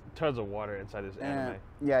 There's tons of water inside this And anime.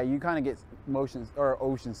 yeah, you kind of get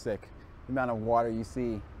ocean sick, the amount of water you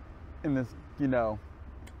see in this, this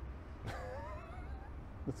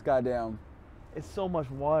goddamn, It's so much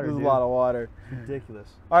water, there's dude. a lot of water. Ridiculous.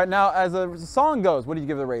 All right, now as the song goes, what do you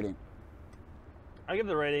give the rating? I give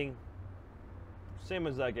the rating same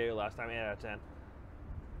as I gave it last time, 8 out of 10.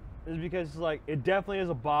 Is because like it definitely is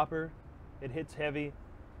a bopper. It hits heavy.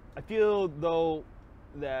 I feel though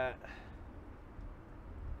that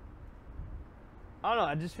I don't know.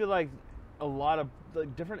 I just feel like a lot of the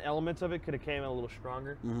different elements of it could have came in a little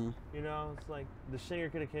stronger. Mm-hmm. You know, it's like the singer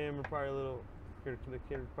could have came in probably a little. Probably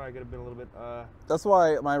could have been a little bit. That's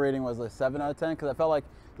why my rating was a 7 out of 10, because I felt like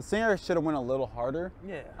the singer should have went a little harder.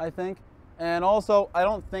 Yeah. I think. And also, I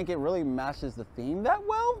don't think it really matches the theme that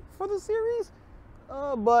well for the series.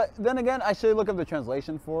 But then again, I should look up the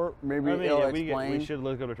translation for it. Maybe I mean, it'll yeah, explain. we should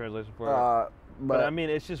look up a translation for it. But I mean,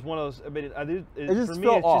 it's just one of those. I mean, just for me,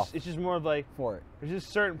 felt off. it's just more of like for it. there's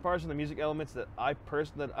just certain parts of the music elements that I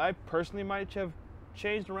personally might have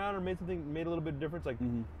changed around or made a little bit of difference. Like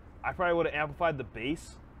Mm-hmm. I probably would have amplified the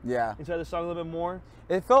bass Yeah. inside the song a little bit more.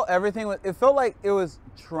 It felt it felt like it was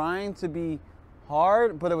trying to be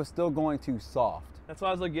hard, but it was still going too soft. That's why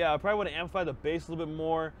I was like, yeah, I probably would have amplified the bass a little bit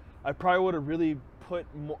more. I probably would have really put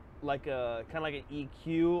more, like a kind of like an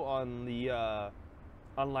EQ on the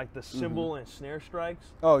on like the cymbal and snare strikes.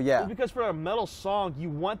 Oh yeah. It's because for a metal song, you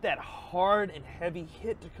want that hard and heavy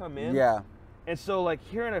hit to come in. Yeah. And so like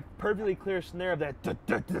hearing a perfectly clear snare of that,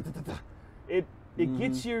 it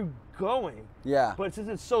gets you going. Yeah. But since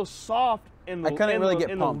it's so soft and I couldn't really get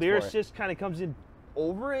and the pumped for it. lyricist kind of comes in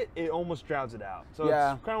over it, it almost drowns it out. So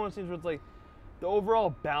Yeah. it's kind of one of those things where it's like the overall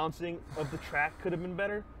balancing of the track could have been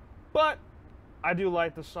better. But I do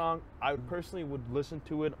like the song. I personally would listen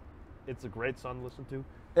to it. It's a great song to listen to.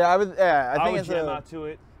 Yeah, I would. Yeah, I think would it's jam out to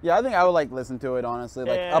it. Yeah, I think I would like listen to it honestly.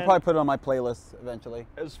 Like I'll And- probably put it on my playlist eventually.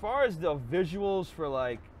 As far as the visuals for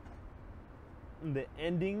like the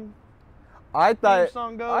ending, I thought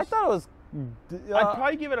song goes? I thought it was. I'd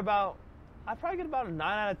probably give it about. I'd probably get about a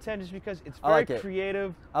 9 out of 10 just because it's I very like it.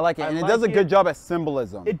 creative. I like it, and it like does a it. good job at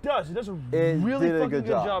symbolism. It does. It does a It really did a fucking good good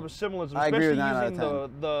job. job of symbolism, I agree especially with 9 out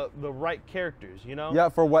of using the right characters, you know? Yeah,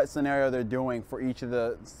 for what scenario they're doing for each of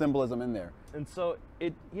the symbolism in there. And so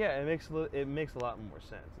it makes a lot more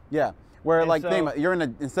sense. Yeah, where And like so- think about it, you're in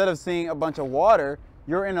a instead of seeing a bunch of water,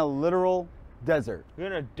 you're in a literal desert, You're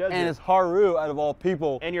in a desert, and it's Haru out of all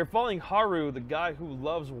people and you're following Haru, the guy who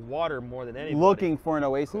loves water more than anybody, looking for an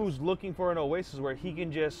oasis. who's looking for an oasis where he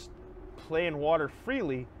can just play in water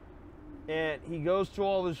freely. And he goes to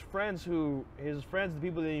all his friends, the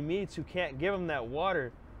people that he meets, who can't give him that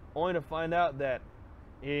water, only to find out that,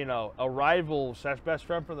 you know, a rival / best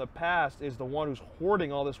friend from the past is the one who's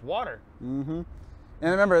hoarding all this water. Mm-hmm.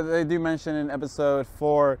 And remember, they do mention in episode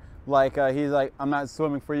 4, like he's like, "I'm not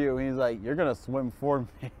swimming for you." And he's like, "You're gonna swim for me."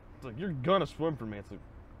 It's like, you're gonna swim for me. It's like,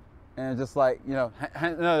 And it's just like, you know,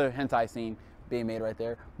 another hentai scene being made right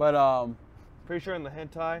there. But pretty sure in the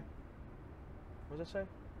hentai, what does that say?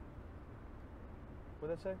 What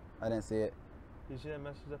did that say? I didn't see it. Did you see that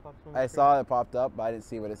message that popped up on the I screen? saw it popped up, but I didn't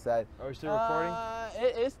see what it said. Are we still recording?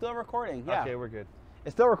 It's still recording. Yeah. Okay, we're good.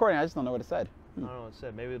 It's still recording. I just don't know what it said. I don't know what it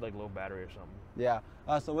said. Maybe like low battery or something. Yeah.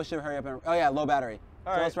 So we should hurry up and. Oh yeah, low battery.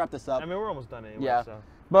 All So right. let's wrap this up. I mean, we're almost done anyway. Yeah. So.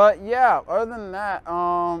 But yeah, other than that,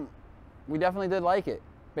 we definitely did like it.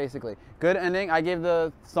 Basically, good ending. I gave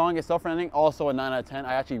the song itself an ending also a 9 out of 10.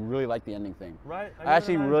 I actually really like the ending thing. Right. I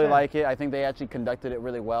actually really like it. I think they actually conducted it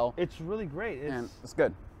really well, It's really great. and it's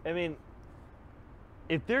good. I mean,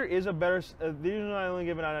 if there is a better, the reason I only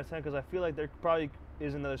give it 9 out of 10 because I feel like there probably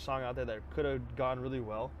is another song out there that could have gone really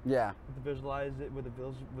well Yeah. to visualize it with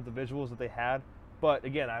the visuals that they had. But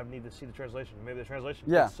again, I need to see the translation. Maybe the translation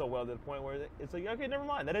Yeah. fits so well to the point where it's like, okay, never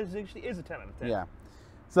mind. That actually is a 10 out of 10. Yeah.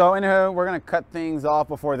 So anyhow, we're gonna cut things off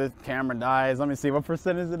before the camera dies. Let me see, what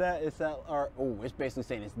percent is it at? It's at, it's basically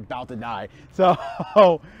saying it's about to die. So,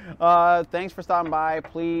 thanks for stopping by.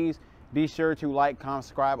 Please be sure to like, comment,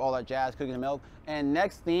 subscribe, all that jazz, cooking and milk. And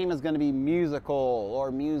next theme is gonna be musical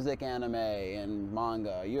or music anime and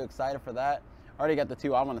manga. Are you excited for that? I already got the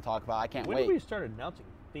 2 I want to talk about. I can't When wait. did we start announcing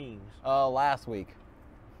themes? Last week.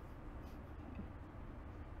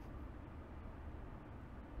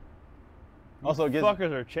 Also, it gives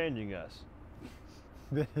Fuckers are changing us.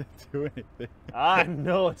 they didn't do anything. I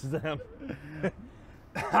know it's them.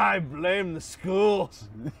 I blame the schools.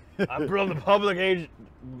 I blame the public age.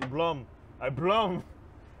 I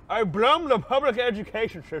blame the public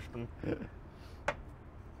education system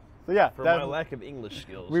So yeah, for my lack of English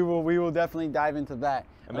skills. we will definitely dive into that.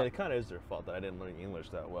 I mean, it kind of is their fault that I didn't learn English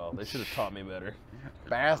that well. They should have taught me better.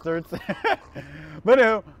 Bastards. But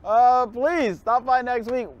anyway, please stop by next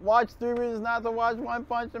week. Watch 3 Reasons Not to Watch One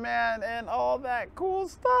Punch Man and all that cool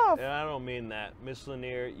stuff. And I don't mean that. Miss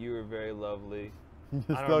Lanier, you were very lovely.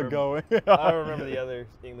 You're I still don't going. I don't remember the other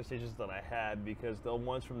English teachers that I had because the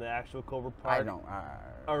ones from the actual Cobra Park I don't.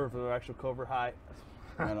 or from the actual Cobra High.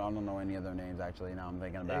 I don't know any of their names actually. Now I'm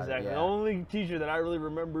thinking about Exactly. it. The Yeah. only teacher that I really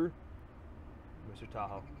remember, Mr.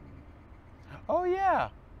 Tahoe. Oh yeah.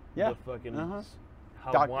 Yeah. The fucking Uh-huh.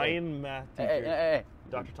 Hawaiian math teacher. Hey.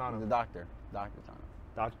 Dr. Tano. The doctor. Dr.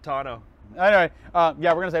 Tano. Dr. Tano. Anyway,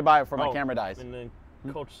 yeah, we're gonna say bye before my Oh, camera dies. And then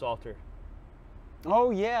Coach Salter.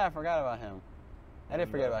 Oh yeah, I forgot about him. I did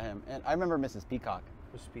forget about him. And I remember Mrs. Peacock.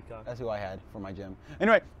 Mr. Peacock. That's who I had for my gym.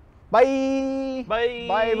 Anyway, bye. Bye.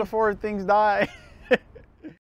 Bye before things die.